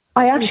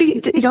 I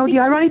actually, the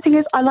ironic thing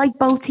is, I like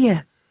both of you.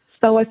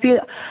 So I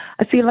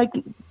feel like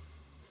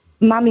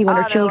Mommy when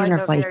her children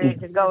are fighting. He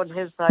can go on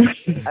his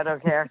side. I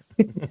don't care.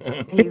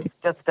 He's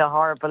just a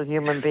horrible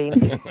human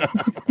being.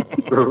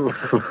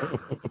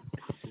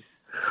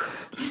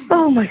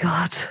 Oh my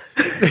God.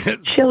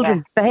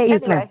 Children,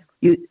 behave now.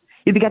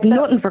 You'll be getting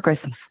nothing for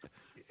Christmas.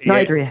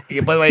 Neither of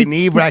you. By the way,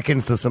 Niamh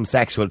reckons there's some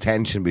sexual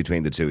tension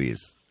between the two of you.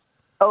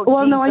 Oh,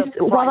 well, no,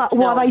 what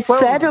I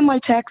said in my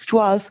text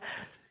was,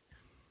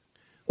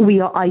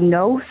 I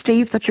know,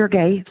 Steve, that you're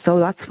gay, so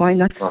that's fine.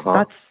 That's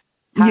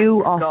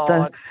you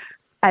out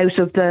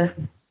of the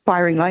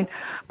firing line.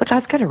 But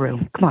let's get a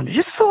room. Come on,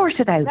 just sort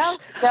it out.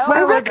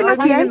 I reckon at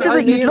the end of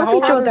it, you love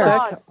each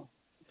other.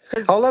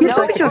 Hold on a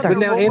second.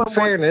 Now,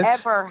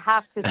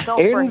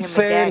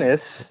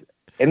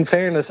 in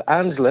fairness,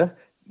 Angela,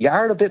 you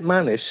are a bit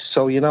mannish,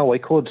 so, I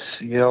could,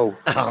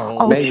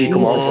 maybe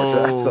come over to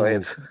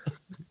that side.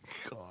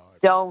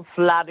 Don't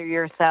flatter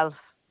yourself.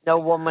 No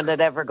woman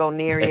would ever go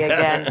near you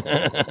again.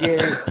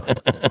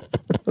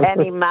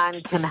 Any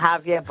man can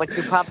have you, but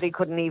you probably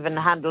couldn't even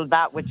handle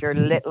that with your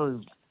little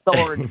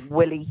sword,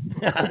 Willie.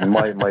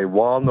 My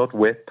walnut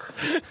whip.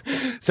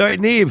 Sorry,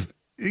 Niamh,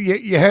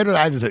 you heard what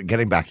I was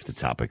getting back to the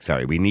topic.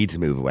 Sorry, we need to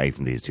move away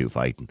from these two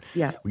fighting.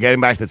 Yeah. We're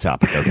getting back to the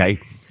topic, okay?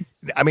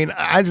 I mean,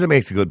 Angela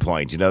makes a good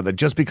point, that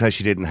just because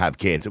she didn't have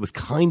kids, it was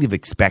kind of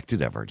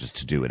expected of her just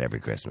to do it every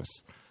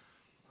Christmas.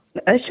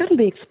 It shouldn't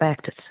be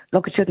expected.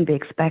 Look, it shouldn't be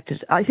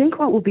expected. I think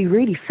what would be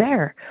really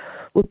fair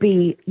would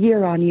be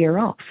year on, year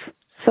off.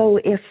 So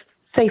if,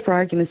 say for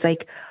argument's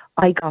sake,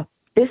 I got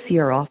this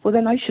year off, well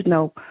then I should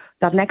know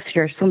that next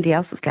year somebody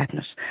else is getting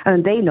it.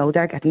 And they know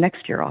they're getting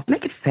next year off.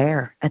 Make it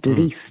fair, at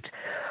least.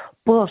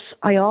 But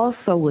I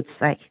also would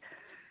say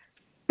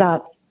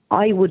that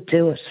I would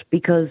do it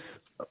because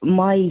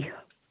my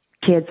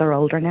kids are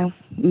older now.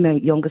 My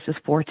youngest is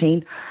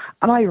 14.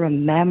 And I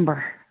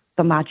remember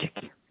the magic.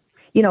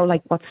 you know,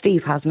 like what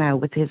Steve has now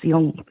with his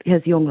young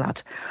lad.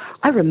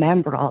 I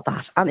remember all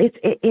that, and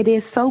it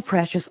is so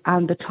precious,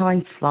 and the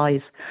time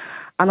flies,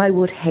 and I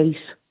would hate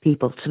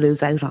people to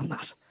lose out on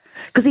that,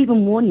 because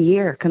even 1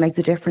 year can make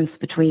the difference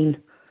between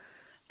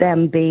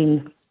them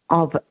being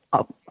of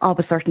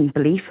a certain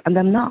belief and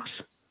them not.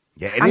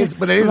 Yeah, it is,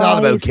 but it is all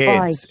about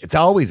kids. It's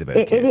always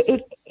about kids.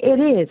 It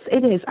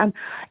is. And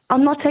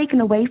I'm not taking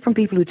away from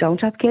people who don't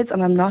have kids,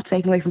 and I'm not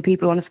taking away from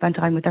people who want to spend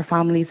time with their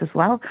families as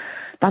well.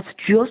 That's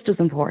just as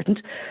important.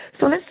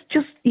 So let's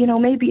just, you know,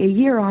 maybe a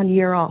year on,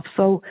 year off.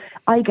 So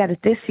I get it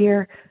this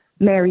year,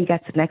 Mary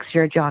gets it next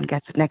year, John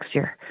gets it next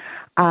year.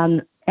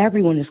 And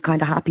everyone is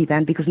kind of happy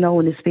then, because no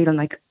one is feeling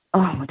like,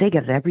 oh, they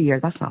get it every year.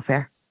 That's not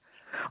fair.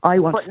 I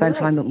want to spend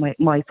time with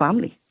my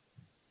family.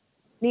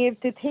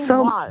 Niamh, the thing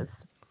was,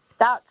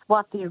 that's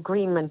what the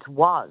agreement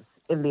was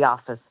in the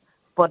office,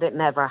 but it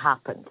never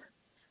happened.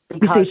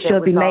 Because it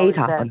should be made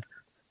happen.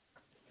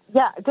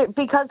 Yeah,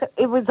 because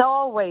it was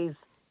always,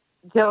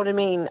 do you know what I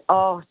mean?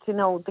 Oh, you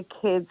know, the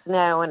kids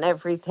now and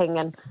everything.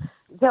 And,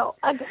 you know,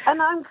 and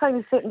I'm kind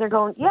of sitting there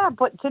going, yeah,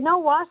 but do you know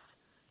what?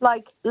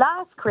 Like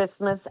last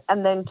Christmas,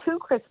 and then 2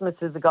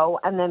 Christmases ago,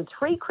 and then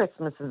 3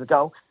 Christmases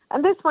ago,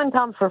 and this went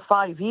on for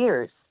 5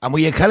 years. And were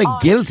you kind of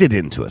guilted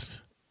into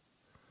it?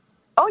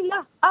 Oh,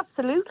 yeah,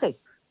 absolutely.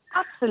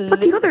 Absolutely. But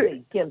the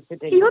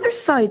other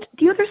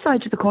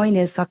side to the coin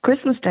is that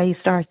Christmas Day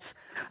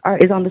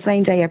is on the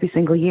same day every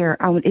single year,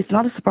 and it's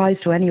not a surprise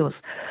to any of us.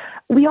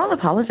 We all have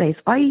holidays.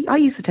 I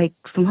used to take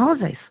some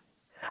holidays.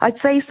 I'd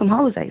save some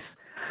holidays,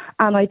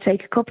 and I'd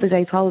take a couple of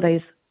days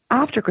holidays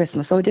after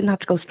Christmas, so I didn't have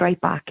to go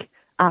straight back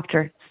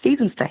after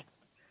Stephen's Day.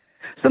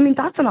 So, I mean,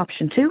 that's an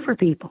option too for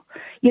people.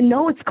 You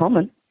know it's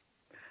coming.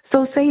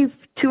 So save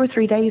 2 or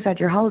 3 days at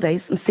your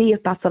holidays and see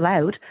if that's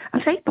allowed,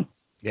 and take them.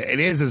 Yeah,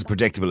 it is as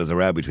predictable as a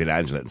row between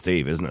Angela and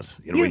Steve, isn't it?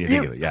 You know, when you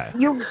think of it, yeah.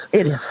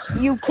 It is.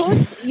 You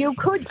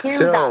could do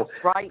that,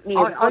 right,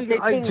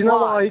 Niamh? Do you know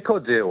what I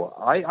could do?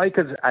 I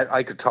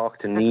could talk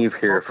to Niamh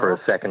here for a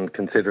second,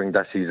 considering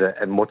that she's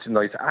a much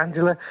nicer.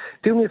 Angela,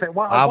 do me a favor.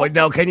 But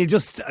no, can you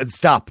just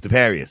stop the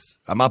pair of yous?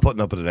 I'm not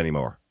putting up with it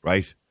anymore,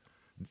 right?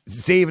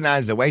 Steve and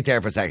Angela, wait there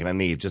for a second, and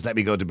Niamh, just let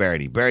me go to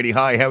Bernie. Bernie,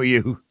 hi, how are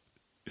you?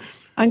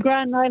 I'm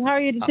grand, Niall. How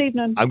are you this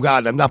evening? I'm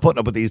grand. I'm not putting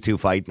up with these two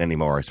fighting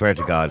anymore. I swear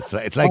to God.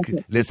 It's like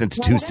listening to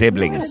two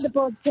siblings.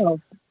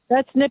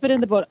 Let's nip it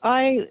in the bud.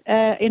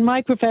 In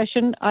my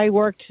profession, I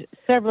worked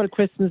several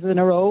Christmases in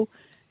a row,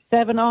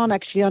 7 on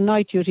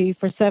night duty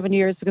for 7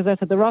 years, because that's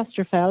how the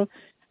roster fell.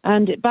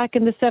 And back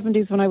in the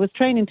 70s when I was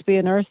training to be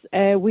a nurse,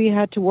 we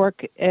had to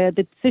work,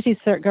 the city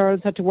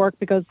girls had to work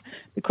because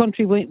the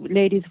country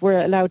ladies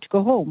were allowed to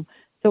go home.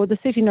 So the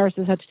city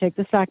nurses had to take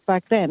the slack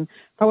back then.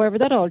 However,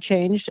 that all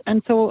changed.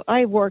 And so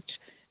I worked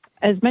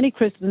as many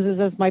Christmases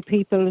as my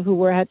people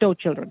who had no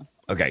children.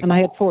 Okay. And I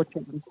had 4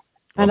 children.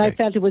 And I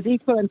felt it was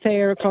equal and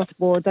fair across the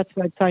board. That's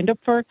what I'd signed up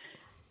for.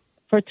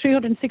 For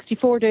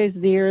 364 days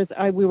of the year,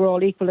 we were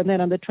all equal. And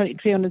then on the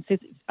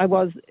 360, I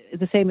was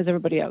the same as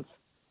everybody else.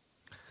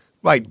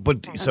 Right.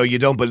 But so you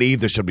don't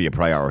believe there should be a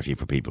priority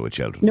for people with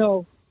children?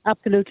 No.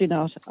 Absolutely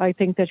not. I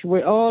think that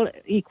we're all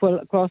equal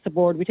across the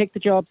board. We take the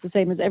jobs the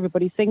same as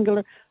everybody,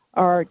 single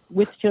or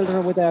with children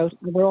or without.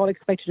 And we're all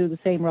expected to do the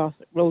same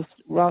roster.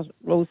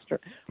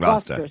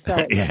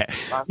 Sorry. Yeah.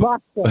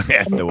 Roster.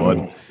 That's the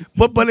one.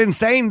 But in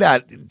saying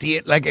that, do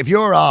you, like, if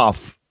you're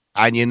off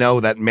and you know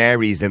that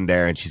Mary's in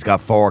there and she's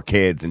got 4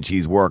 kids and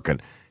she's working,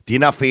 do you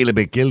not feel a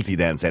bit guilty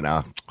then, saying,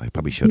 I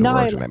probably should have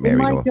worked and let Mary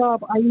go? In my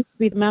job, I used to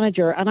be the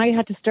manager, and I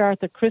had to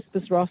start the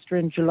Christmas roster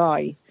in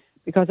July,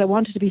 because I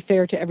wanted to be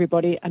fair to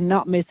everybody and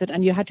not miss it.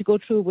 And you had to go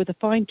through with a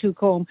fine-tooth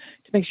comb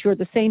to make sure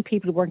the same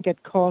people weren't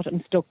get caught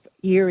and stuck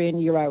year in,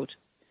 year out.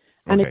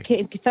 And it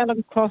fell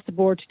across the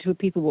board to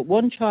people with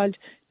 1 child,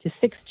 to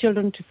 6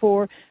 children, to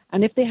 4.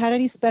 And if they had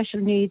any special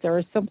needs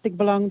or something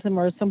belonged to them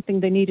or something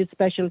they needed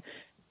special,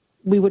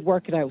 we would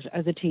work it out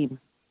as a team.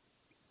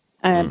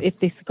 If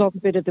they got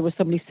if there was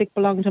somebody sick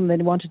belonging to them, they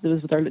wanted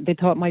they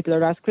thought it might be their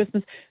last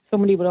Christmas,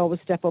 somebody would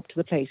always step up to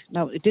the plate.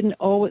 Now, it didn't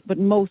always, but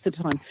most of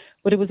the time.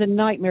 But it was a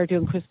nightmare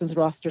doing Christmas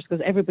rosters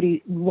because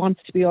everybody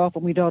wants to be off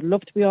and we'd all love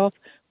to be off.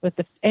 But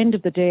at the end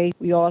of the day,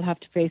 we all have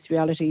to face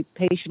reality.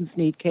 Patients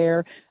need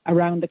care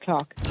around the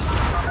clock.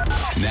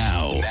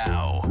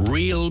 Now,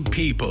 real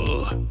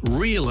people,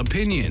 real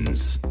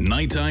opinions.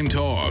 Nighttime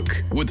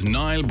Talk with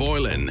Niall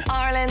Boylan.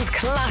 Ireland's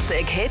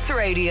Classic Hits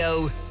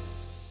Radio.